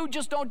all the food,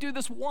 just don't do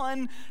this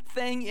one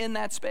thing in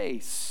that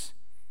space.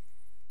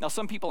 Now,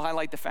 some people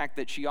highlight the fact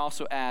that she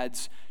also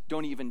adds,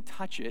 don't even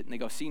touch it. And they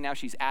go, see, now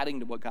she's adding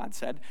to what God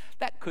said.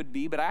 That could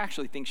be, but I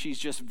actually think she's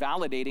just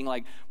validating,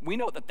 like, we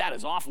know that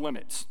is off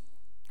limits.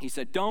 He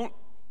said, don't,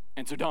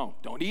 and so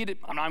don't. Don't eat it.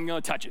 I'm not even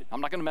going to touch it.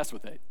 I'm not going to mess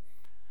with it.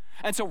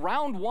 And so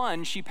round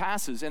 1, she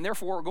passes, and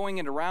therefore going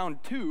into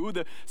round 2,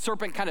 the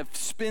serpent kind of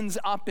spins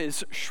up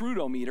his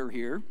shrewdometer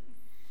here.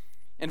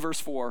 In verse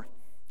 4,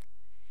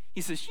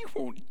 he says, you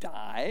won't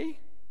die.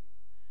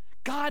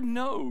 God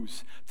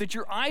knows that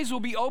your eyes will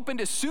be opened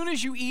as soon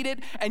as you eat it,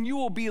 and you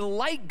will be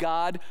like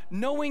God,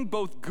 knowing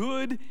both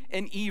good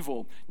and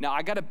evil. Now,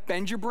 I got to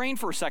bend your brain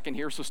for a second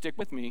here, so stick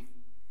with me.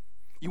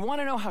 You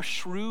want to know how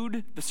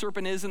shrewd the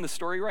serpent is in the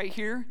story right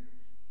here?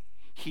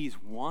 He's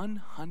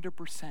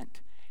 100%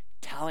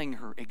 telling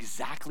her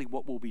exactly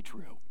what will be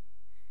true.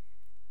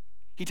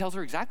 He tells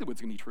her exactly what's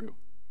going to be true.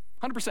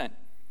 100%.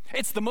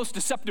 It's the most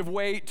deceptive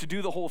way to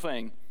do the whole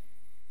thing.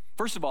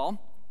 First of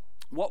all,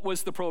 What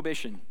was the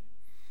prohibition?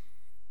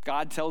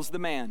 God tells the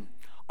man,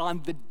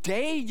 on the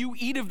day you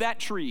eat of that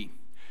tree,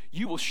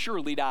 you will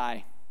surely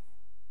die.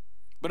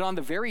 But on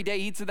the very day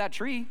he eats of that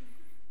tree,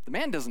 the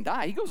man doesn't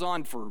die. He goes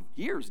on for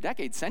years,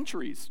 decades,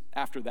 centuries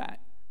after that.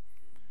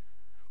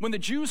 When the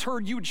Jews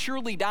heard you would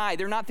surely die,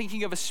 they're not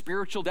thinking of a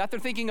spiritual death. They're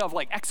thinking of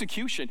like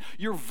execution.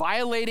 You're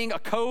violating a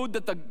code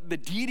that the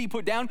deity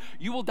put down.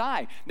 You will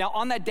die. Now,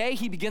 on that day,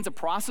 he begins a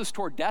process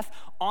toward death.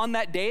 On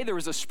that day, there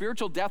is a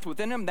spiritual death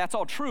within him. That's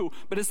all true.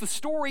 But as the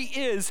story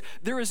is,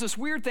 there is this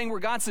weird thing where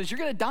God says, you're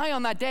going to die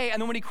on that day.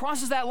 And then when he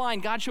crosses that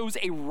line, God shows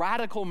a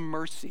radical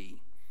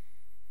mercy.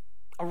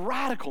 A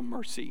radical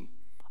mercy.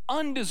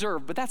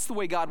 Undeserved, but that's the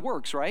way God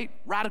works, right?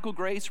 Radical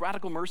grace,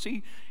 radical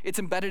mercy. It's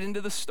embedded into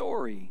the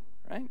story,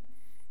 right?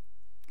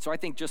 So I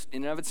think just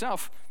in and of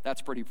itself,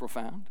 that's pretty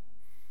profound.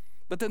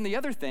 But then the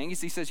other thing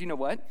is he says, you know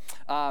what?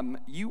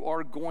 You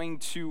are going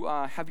to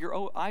have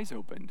your eyes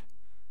opened.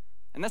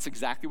 And that's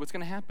exactly what's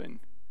going to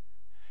happen.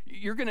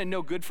 You're going to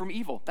know good from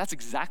evil. That's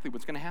exactly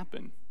what's going to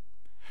happen.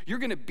 You're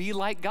going to be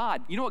like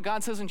God. You know what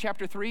God says in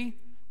chapter 3?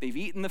 They've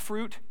eaten the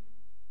fruit,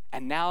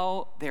 and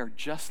now they're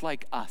just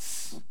like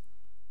us,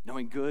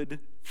 knowing good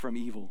from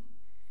evil.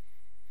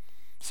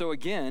 So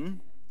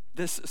again,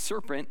 this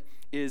serpent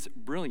is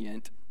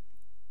brilliant,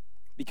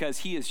 because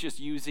he is just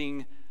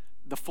using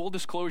the full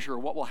disclosure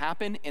of what will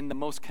happen in the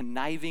most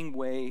conniving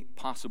way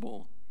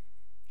possible.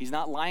 He's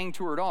not lying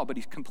to her at all, but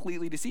he's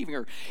completely deceiving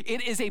her.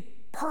 It is a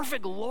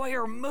perfect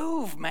lawyer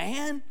move,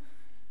 man.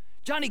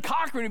 Johnny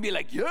Cochran would be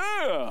like,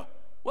 yeah,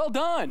 well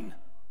done.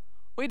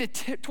 Way to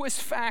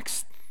twist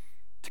facts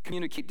to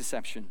communicate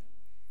deception.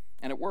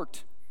 And it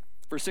worked.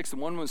 Verse 6, the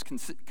woman was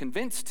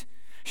convinced.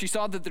 She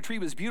saw that the tree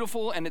was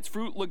beautiful and its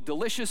fruit looked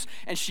delicious,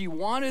 and she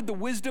wanted the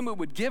wisdom it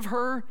would give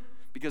her.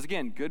 Because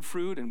again, good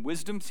fruit and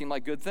wisdom seem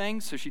like good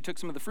things. So she took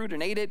some of the fruit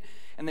and ate it.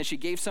 And then she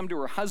gave some to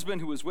her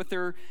husband who was with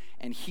her,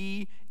 and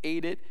he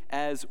ate it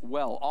as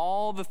well.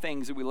 All the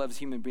things that we love as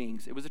human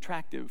beings. It was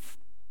attractive.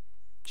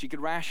 She could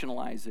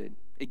rationalize it.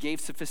 It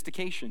gave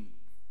sophistication.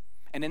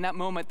 And in that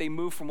moment, they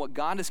moved from what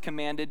God has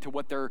commanded to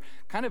what their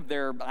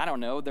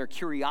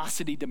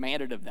curiosity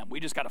demanded of them. We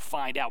just got to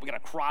find out. We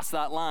got to cross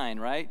that line,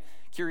 right?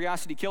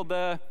 Curiosity killed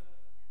the...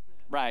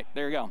 Right,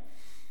 there you go.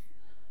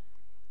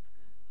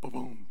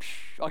 Boom.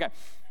 Okay.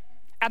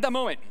 At that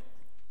moment,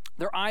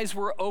 their eyes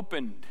were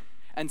opened,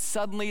 and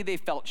suddenly they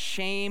felt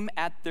shame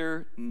at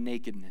their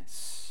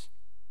nakedness.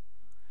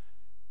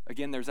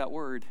 Again, there's that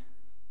word.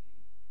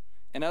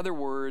 In other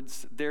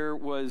words, there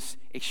was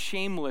a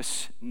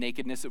shameless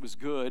nakedness that was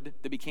good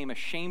that became a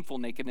shameful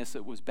nakedness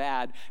that was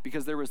bad,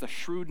 because there was the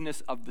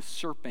shrewdness of the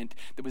serpent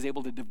that was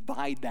able to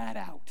divide that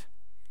out,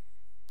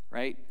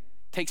 right?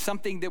 Take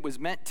something that was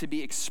meant to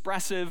be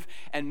expressive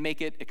and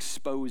make it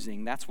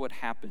exposing. That's what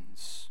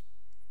happens.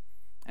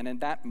 And in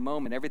that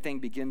moment, everything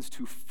begins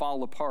to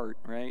fall apart,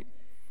 right?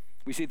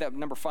 We see that,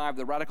 number 5,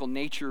 the radical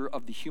nature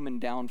of the human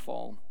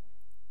downfall.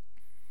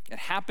 It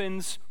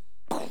happens,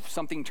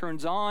 something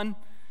turns on,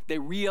 they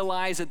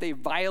realize that they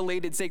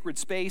violated sacred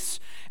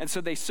space, and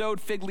so they sewed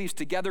fig leaves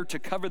together to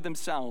cover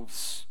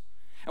themselves.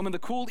 And when the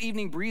cool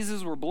evening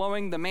breezes were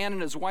blowing, the man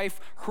and his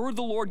wife heard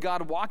the Lord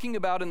God walking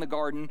about in the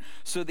garden,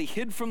 so they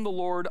hid from the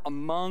Lord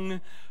among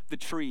the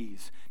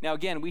trees. Now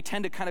again, we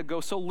tend to kind of go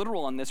so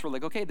literal on this. We're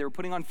like, okay, they were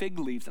putting on fig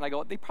leaves. And I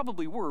go, they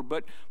probably were,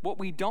 but what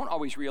we don't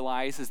always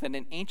realize is that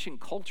in ancient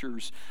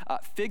cultures,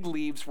 fig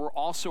leaves were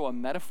also a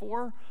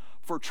metaphor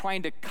for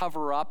trying to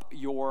cover up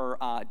your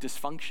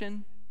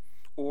dysfunction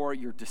or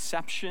your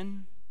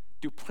deception,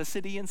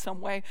 duplicity in some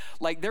way.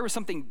 Like there was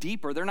something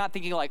deeper. They're not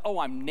thinking like, oh,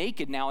 I'm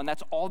naked now, and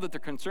that's all that they're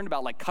concerned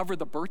about, like cover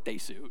the birthday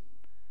suit.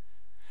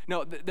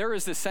 No, there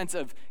is this sense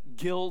of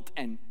guilt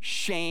and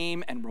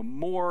shame and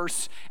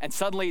remorse, and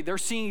suddenly they're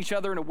seeing each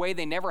other in a way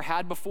they never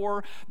had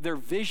before. Their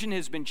vision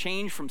has been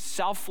changed from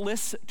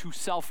selfless to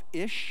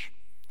selfish,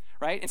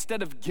 right?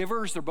 Instead of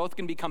givers, they're both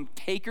going to become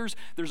takers.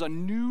 There's a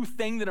new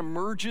thing that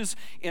emerges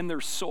in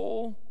their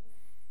soul.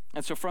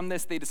 And so from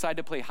this, they decide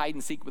to play hide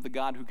and seek with the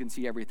God who can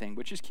see everything,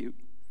 which is cute.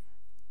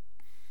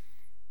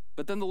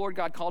 But then the Lord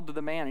God called to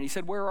the man, and he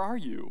said, where are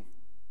you?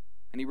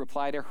 And he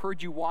replied, I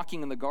heard you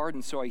walking in the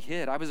garden, so I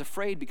hid. I was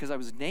afraid because I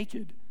was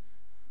naked.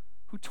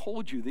 Who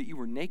told you that you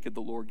were naked?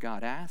 The Lord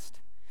God asked.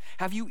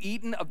 Have you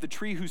eaten of the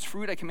tree whose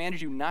fruit I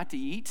commanded you not to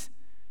eat?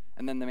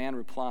 And then the man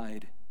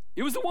replied,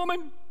 it was the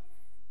woman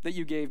that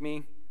you gave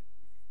me.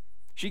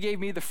 She gave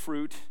me the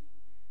fruit,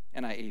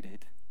 and I ate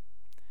it.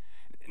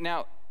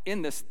 Now,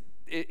 in this,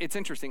 it's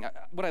interesting.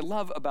 What I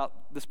love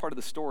about this part of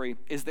the story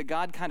is that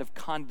God kind of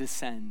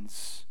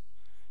condescends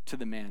to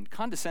the man.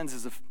 Condescends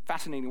is a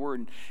fascinating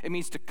word. It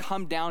means to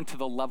come down to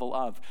the level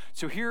of.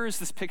 So here is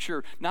this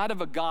picture, not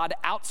of a God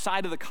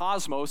outside of the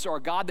cosmos or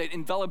a God that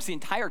envelops the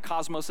entire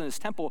cosmos in his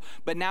temple,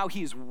 but now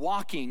he's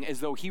walking as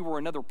though he were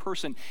another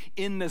person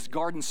in this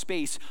garden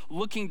space,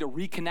 looking to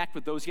reconnect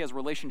with those he has a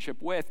relationship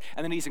with,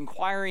 and then he's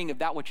inquiring of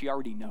that which he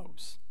already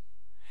knows.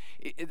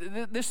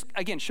 This,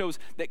 again, shows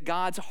that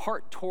God's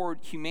heart toward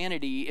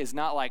humanity is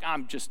not like,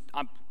 I'm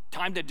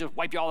time to just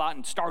wipe you all out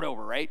and start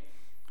over, right?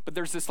 But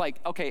there's this like,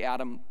 okay,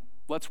 Adam,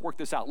 Let's work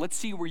this out. Let's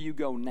see where you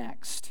go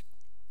next.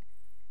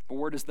 But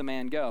where does the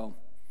man go?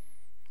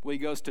 Well, he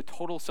goes to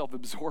total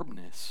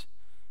self-absorbedness.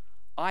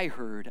 I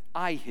heard,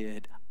 I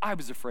hid, I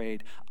was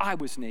afraid, I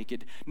was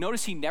naked.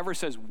 Notice he never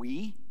says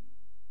we.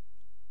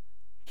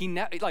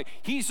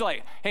 He's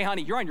like, hey,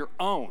 honey, you're on your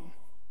own.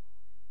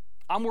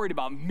 I'm worried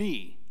about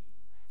me,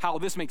 how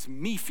this makes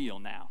me feel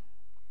now,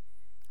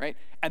 right?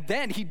 And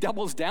then he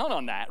doubles down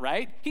on that,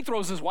 right? He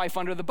throws his wife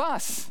under the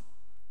bus.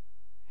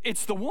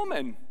 It's the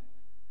woman.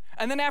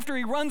 And then after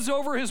he runs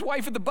over his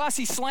wife at the bus,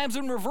 he slams it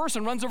in reverse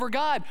and runs over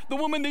God. The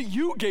woman that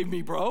you gave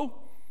me, bro.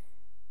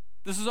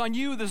 This is on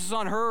you, this is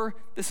on her,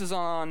 this is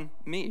on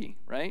me,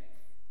 right?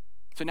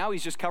 So now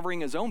he's just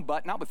covering his own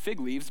butt, not with fig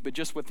leaves, but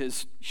just with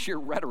his sheer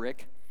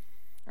rhetoric,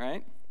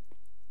 right?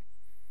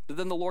 But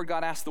then the Lord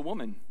God asked the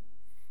woman,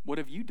 what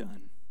have you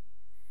done?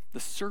 The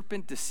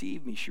serpent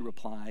deceived me, she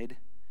replied.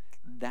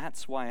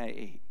 That's why I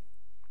ate.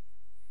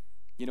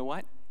 You know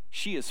what?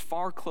 She is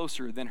far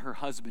closer than her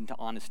husband to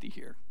honesty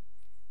here,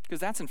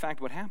 because that's in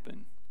fact what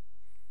happened.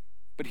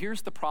 But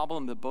here's the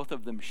problem that both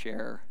of them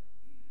share.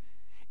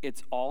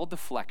 It's all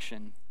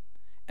deflection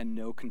and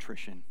no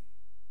contrition.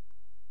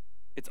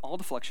 It's all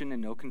deflection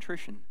and no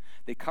contrition.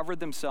 They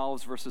covered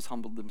themselves versus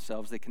humbled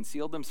themselves. They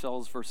concealed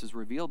themselves versus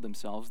revealed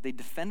themselves. They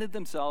defended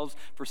themselves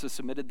versus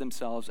submitted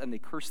themselves. And they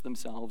cursed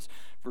themselves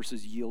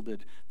versus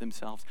yielded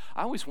themselves.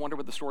 I always wonder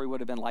what the story would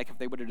have been like if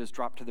they would have just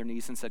dropped to their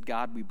knees and said,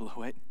 God, we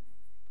blew it.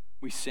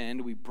 We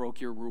sinned. We broke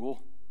your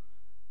rule.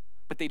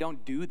 But they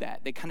don't do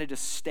that. They kind of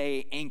just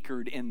stay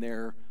anchored in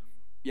their,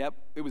 yep,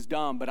 it was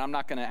dumb, but I'm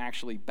not going to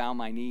actually bow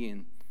my knee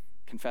and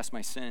confess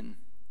my sin.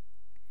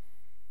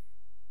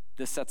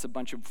 This sets a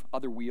bunch of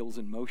other wheels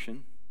in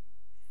motion.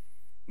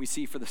 We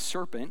see for the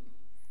serpent,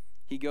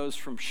 he goes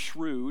from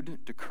shrewd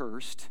to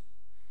cursed,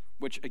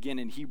 which again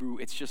in Hebrew,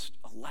 it's just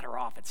a letter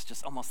off. It's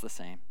just almost the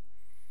same.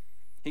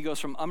 He goes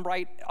from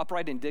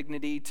upright in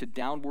dignity to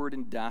downward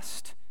in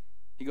dust.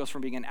 He goes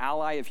from being an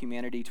ally of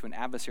humanity to an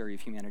adversary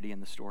of humanity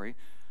in the story.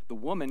 The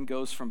woman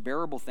goes from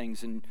bearable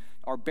things and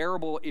our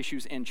bearable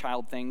issues in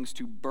child things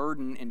to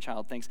burden in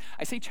child things.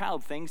 I say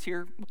child things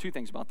here. Well, two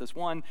things about this.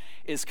 One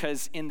is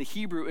because in the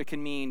Hebrew, it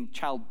can mean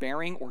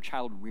childbearing or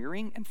child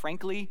rearing. And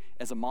frankly,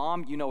 as a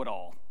mom, you know it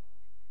all.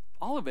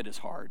 All of it is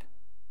hard.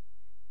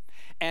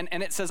 And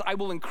it says, I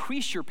will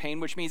increase your pain,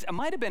 which means it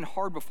might have been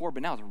hard before,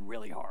 but now it's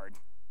really hard.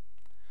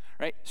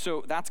 Right?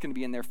 So that's going to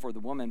be in there for the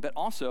woman. But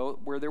also,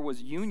 where there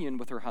was union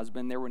with her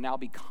husband, there will now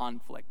be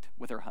conflict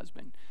with her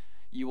husband.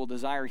 You will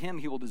desire him,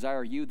 he will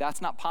desire you.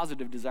 That's not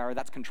positive desire,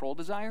 that's control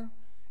desire.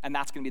 And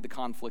that's going to be the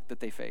conflict that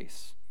they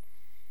face.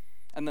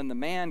 And then the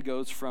man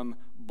goes from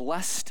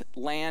blessed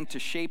land to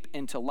shape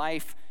into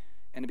life,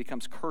 and it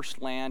becomes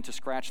cursed land to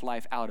scratch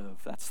life out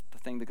of. That's the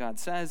thing that God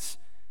says.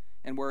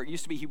 And where it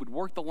used to be he would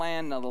work the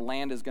land, now the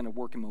land is going to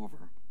work him over.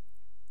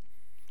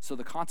 So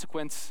the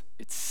consequence,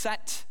 it's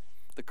set.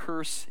 The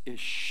curse is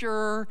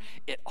sure.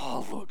 It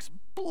all looks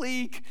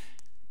bleak.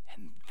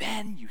 And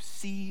then you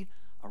see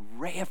a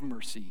ray of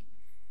mercy.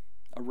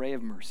 A ray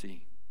of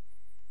mercy,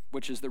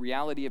 which is the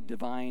reality of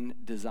divine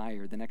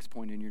desire, the next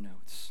point in your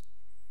notes.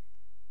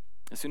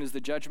 As soon as the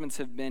judgments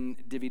have been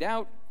divvied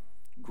out,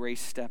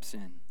 grace steps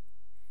in.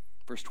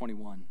 Verse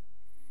 21,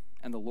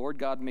 and the Lord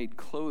God made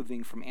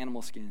clothing from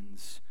animal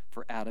skins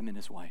for Adam and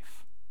his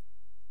wife.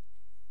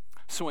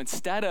 So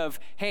instead of,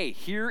 hey,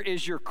 here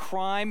is your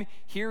crime,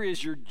 here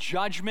is your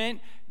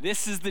judgment,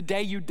 this is the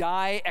day you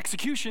die,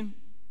 execution.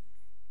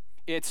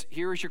 It's,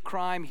 here is your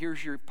crime,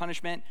 here's your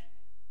punishment,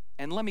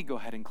 and let me go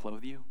ahead and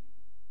clothe you,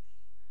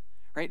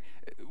 right?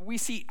 We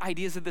see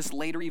ideas of this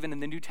later, even in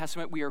the New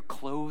Testament. We are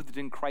clothed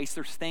in Christ.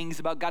 There's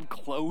things about God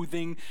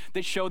clothing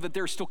that show that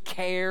there's still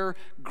care,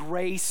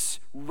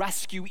 grace,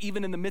 rescue,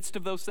 even in the midst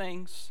of those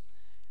things.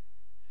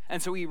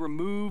 And so he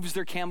removes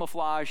their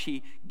camouflage.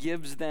 He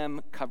gives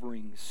them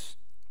coverings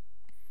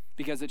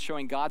because it's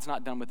showing God's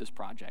not done with this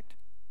project.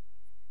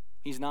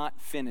 He's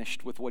not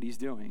finished with what he's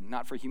doing,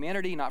 not for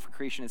humanity, not for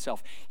creation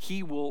itself.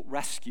 He will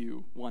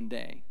rescue one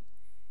day.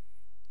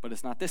 But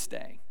it's not this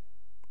day.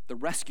 The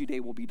rescue day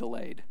will be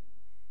delayed.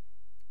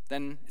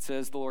 Then it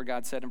says, the Lord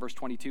God said in verse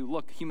 22,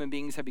 look, human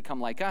beings have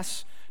become like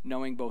us,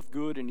 knowing both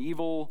good and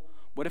evil.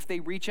 What if they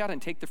reach out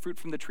and take the fruit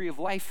from the tree of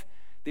life?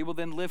 They will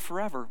then live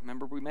forever.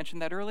 Remember we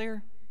mentioned that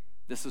earlier?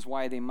 This is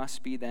why they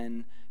must be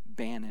then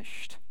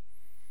banished.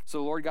 So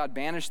the Lord God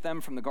banished them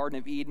from the Garden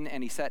of Eden,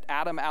 and he set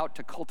Adam out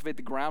to cultivate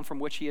the ground from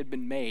which he had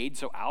been made.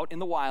 So out in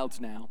the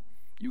wilds now.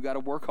 You got to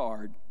work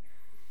hard.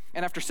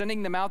 And after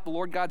sending them out, the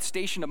Lord God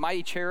stationed a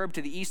mighty cherub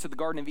to the east of the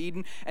Garden of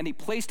Eden, and he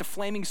placed a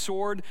flaming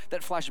sword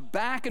that flashed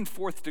back and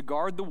forth to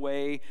guard the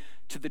way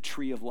to the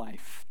tree of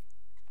life.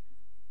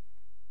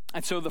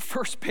 And so the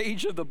first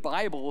page of the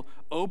Bible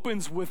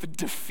opens with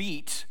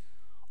defeat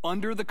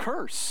under the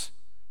curse,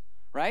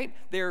 right?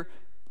 They're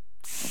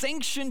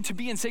sanctioned to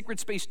be in sacred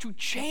space, to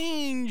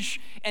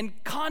change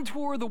and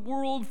contour the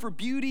world for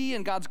beauty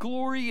and God's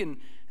glory, and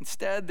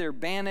instead they're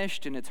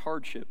banished in its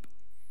hardship.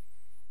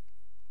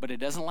 But it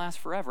doesn't last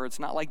forever. It's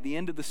not like the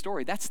end of the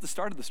story. That's the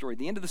start of the story.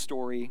 The end of the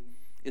story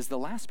is the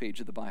last page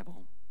of the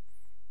Bible.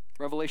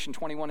 Revelation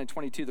 21 and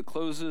 22 that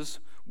closes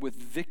with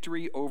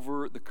victory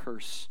over the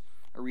curse.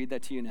 I read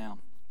that to you now.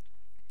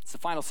 It's the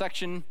final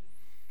section.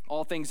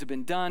 All things have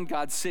been done.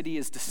 God's city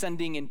is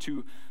descending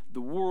into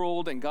the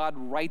world, and God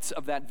writes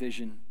of that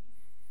vision.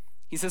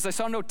 He says, I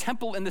saw no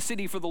temple in the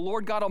city, for the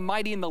Lord God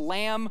Almighty and the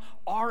Lamb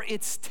are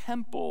its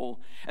temple.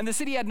 And the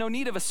city had no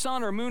need of a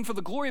sun or moon, for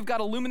the glory of God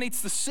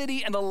illuminates the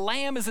city, and the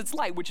Lamb is its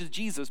light, which is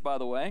Jesus, by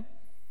the way.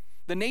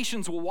 The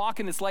nations will walk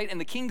in its light, and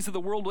the kings of the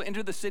world will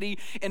enter the city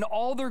in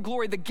all their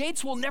glory. The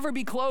gates will never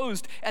be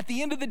closed at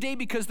the end of the day,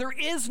 because there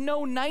is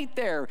no night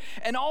there.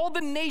 And all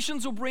the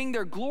nations will bring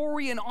their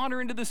glory and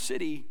honor into the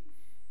city.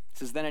 It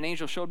says, then an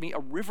angel showed me a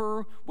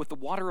river with the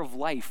water of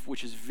life,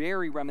 which is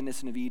very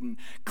reminiscent of Eden,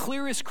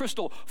 clear as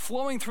crystal,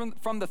 flowing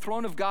from the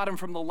throne of God and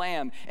from the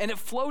Lamb. And it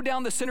flowed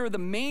down the center of the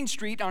main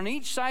street. On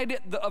each side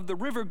of the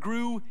river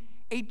grew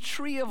a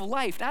tree of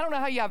life. Now, I don't know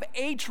how you have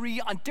a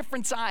tree on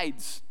different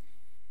sides.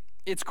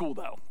 It's cool,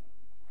 though.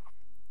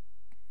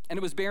 And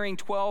it was bearing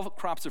 12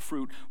 crops of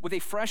fruit. With a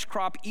fresh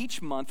crop each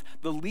month,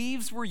 the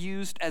leaves were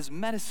used as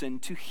medicine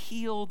to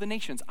heal the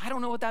nations. I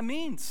don't know what that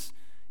means.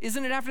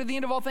 Isn't it after the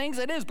end of all things?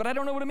 It is, but I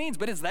don't know what it means,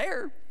 but it's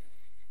there.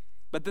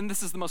 But then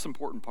this is the most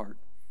important part.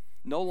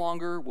 No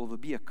longer will there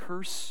be a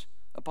curse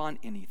upon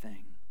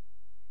anything.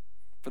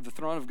 For the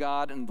throne of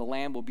God and the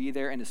Lamb will be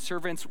there, and his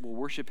servants will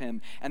worship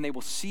him, and they will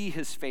see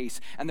his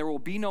face, and there will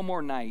be no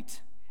more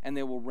night, and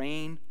they will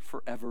reign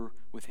forever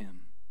with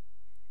him.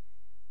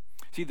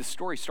 See, the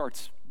story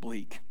starts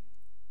bleak,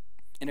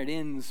 and it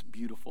ends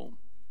beautiful.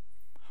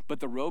 But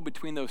the road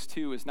between those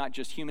two is not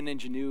just human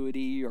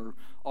ingenuity or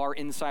our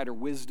insider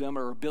wisdom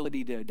or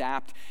ability to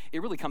adapt.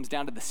 It really comes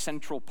down to the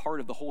central part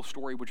of the whole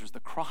story, which was the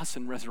cross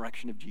and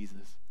resurrection of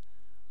Jesus.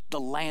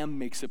 The Lamb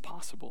makes it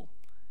possible,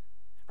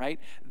 right?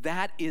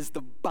 That is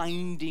the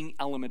binding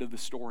element of the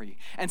story.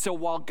 And so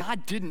while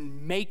God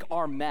didn't make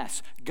our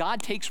mess,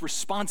 God takes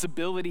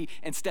responsibility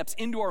and steps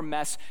into our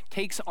mess,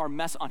 takes our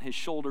mess on his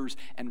shoulders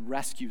and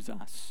rescues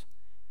us,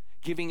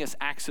 giving us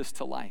access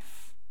to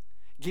life,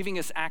 giving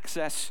us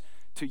access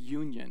to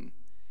union,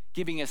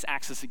 giving us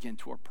access again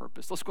to our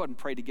purpose. Let's go ahead and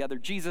pray together.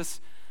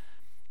 Jesus,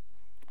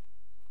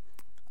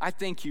 I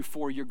thank you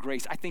for your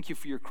grace. I thank you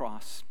for your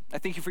cross. I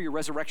thank you for your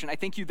resurrection. I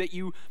thank you that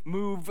you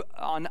move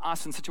on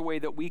us in such a way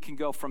that we can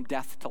go from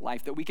death to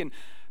life, that we can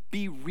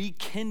be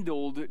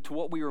rekindled to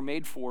what we were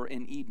made for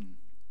in Eden.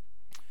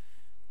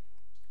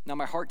 Now,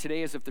 my heart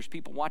today is if there's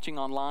people watching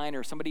online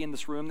or somebody in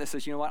this room that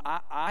says, you know what,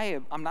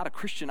 I'm not a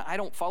Christian. I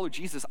don't follow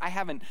Jesus. I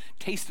haven't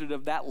tasted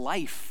of that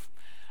life.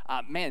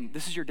 Man,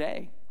 this is your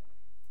day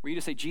where you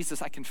just say,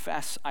 Jesus, I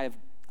confess I've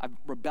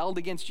rebelled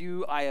against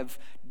you. I have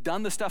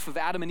done the stuff of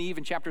Adam and Eve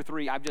in chapter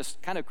 3. I've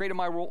just kind of created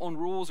my own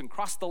rules and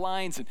crossed the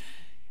lines.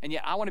 And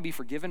yet I want to be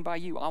forgiven by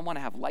you. I want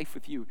to have life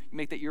with you. You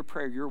make that your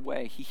prayer, your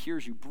way. He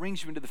hears you,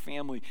 brings you into the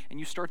family, and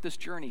you start this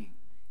journey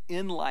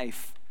in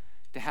life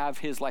to have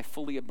his life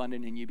fully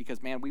abundant in you.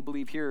 Because, man, we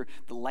believe here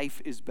the life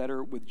is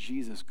better with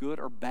Jesus. Good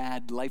or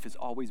bad, life is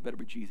always better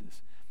with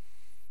Jesus.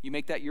 You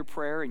make that your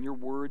prayer and your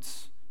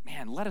words.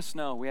 Man, let us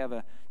know. We have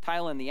a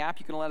tile in the app.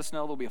 You can let us know.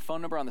 There'll be a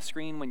phone number on the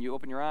screen when you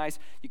open your eyes.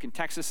 You can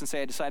text us and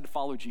say, I decided to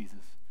follow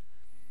Jesus.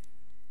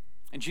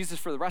 And Jesus,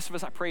 for the rest of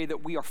us, I pray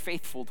that we are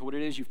faithful to what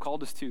it is you've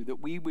called us to,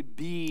 that we would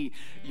be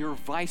your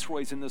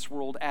viceroys in this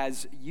world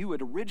as you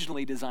had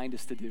originally designed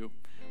us to do.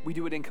 We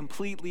do it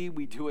incompletely.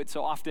 We do it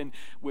so often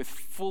with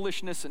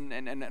foolishness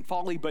and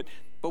folly, but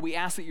we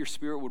ask that your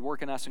Spirit would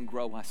work in us and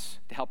grow us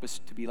to help us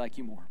to be like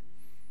you more.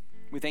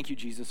 We thank you,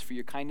 Jesus, for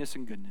your kindness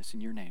and goodness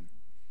in your name.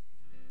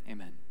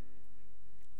 Amen.